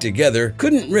life back together,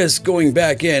 couldn't risk going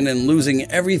back in and losing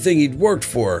everything he'd worked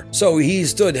for, so he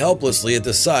stood helplessly at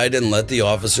the side and let the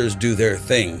officers do their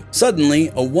thing.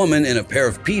 Suddenly, a woman in a pair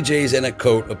of PJs and a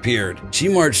coat appeared. She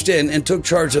marched in and took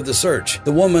charge of the search.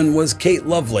 The woman was Kate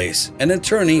Lovelace, an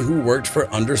attorney who worked for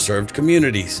underserved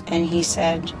communities. And he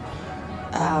said,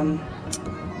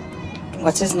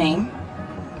 what's his name?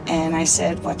 And I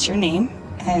said, what's your name?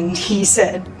 And he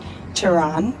said,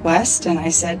 Teron West, and I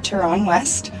said, Teron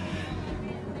West.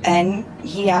 And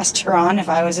he asked Teron if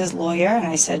I was his lawyer, and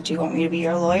I said, do you want me to be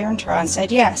your lawyer? And Teron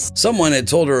said yes. Someone had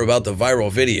told her about the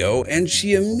viral video, and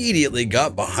she immediately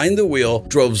got behind the wheel,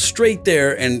 drove straight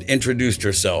there, and introduced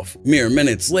herself. Mere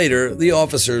minutes later, the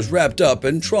officers wrapped up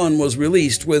and Tron was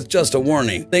released with just a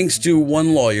warning, thanks to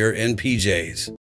one lawyer in PJs.